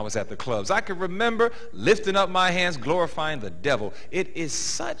 Father, when I was at the clubs. I can remember lifting up my hands, glorifying the devil. It is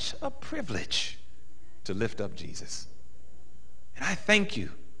such a privilege to lift up Jesus. And I thank you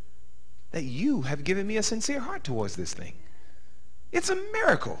that you have given me a sincere heart towards this thing. It's a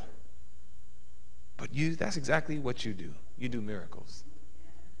miracle. But that's exactly what you do. You do miracles.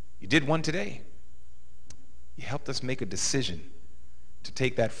 You did one today. You helped us make a decision to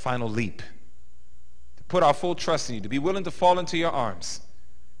take that final leap, to put our full trust in you, to be willing to fall into your arms.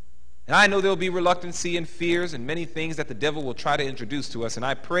 And I know there will be reluctancy and fears and many things that the devil will try to introduce to us. And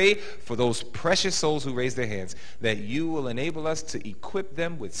I pray for those precious souls who raise their hands that you will enable us to equip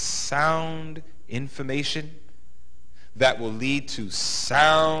them with sound information that will lead to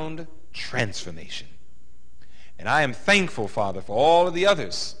sound transformation. And I am thankful, Father, for all of the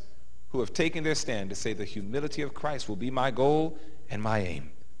others who have taken their stand to say the humility of Christ will be my goal and my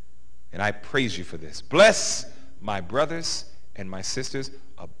aim. And I praise you for this. Bless my brothers and my sisters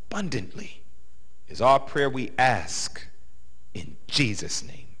abundantly is our prayer we ask in Jesus'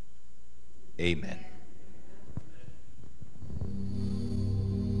 name. Amen.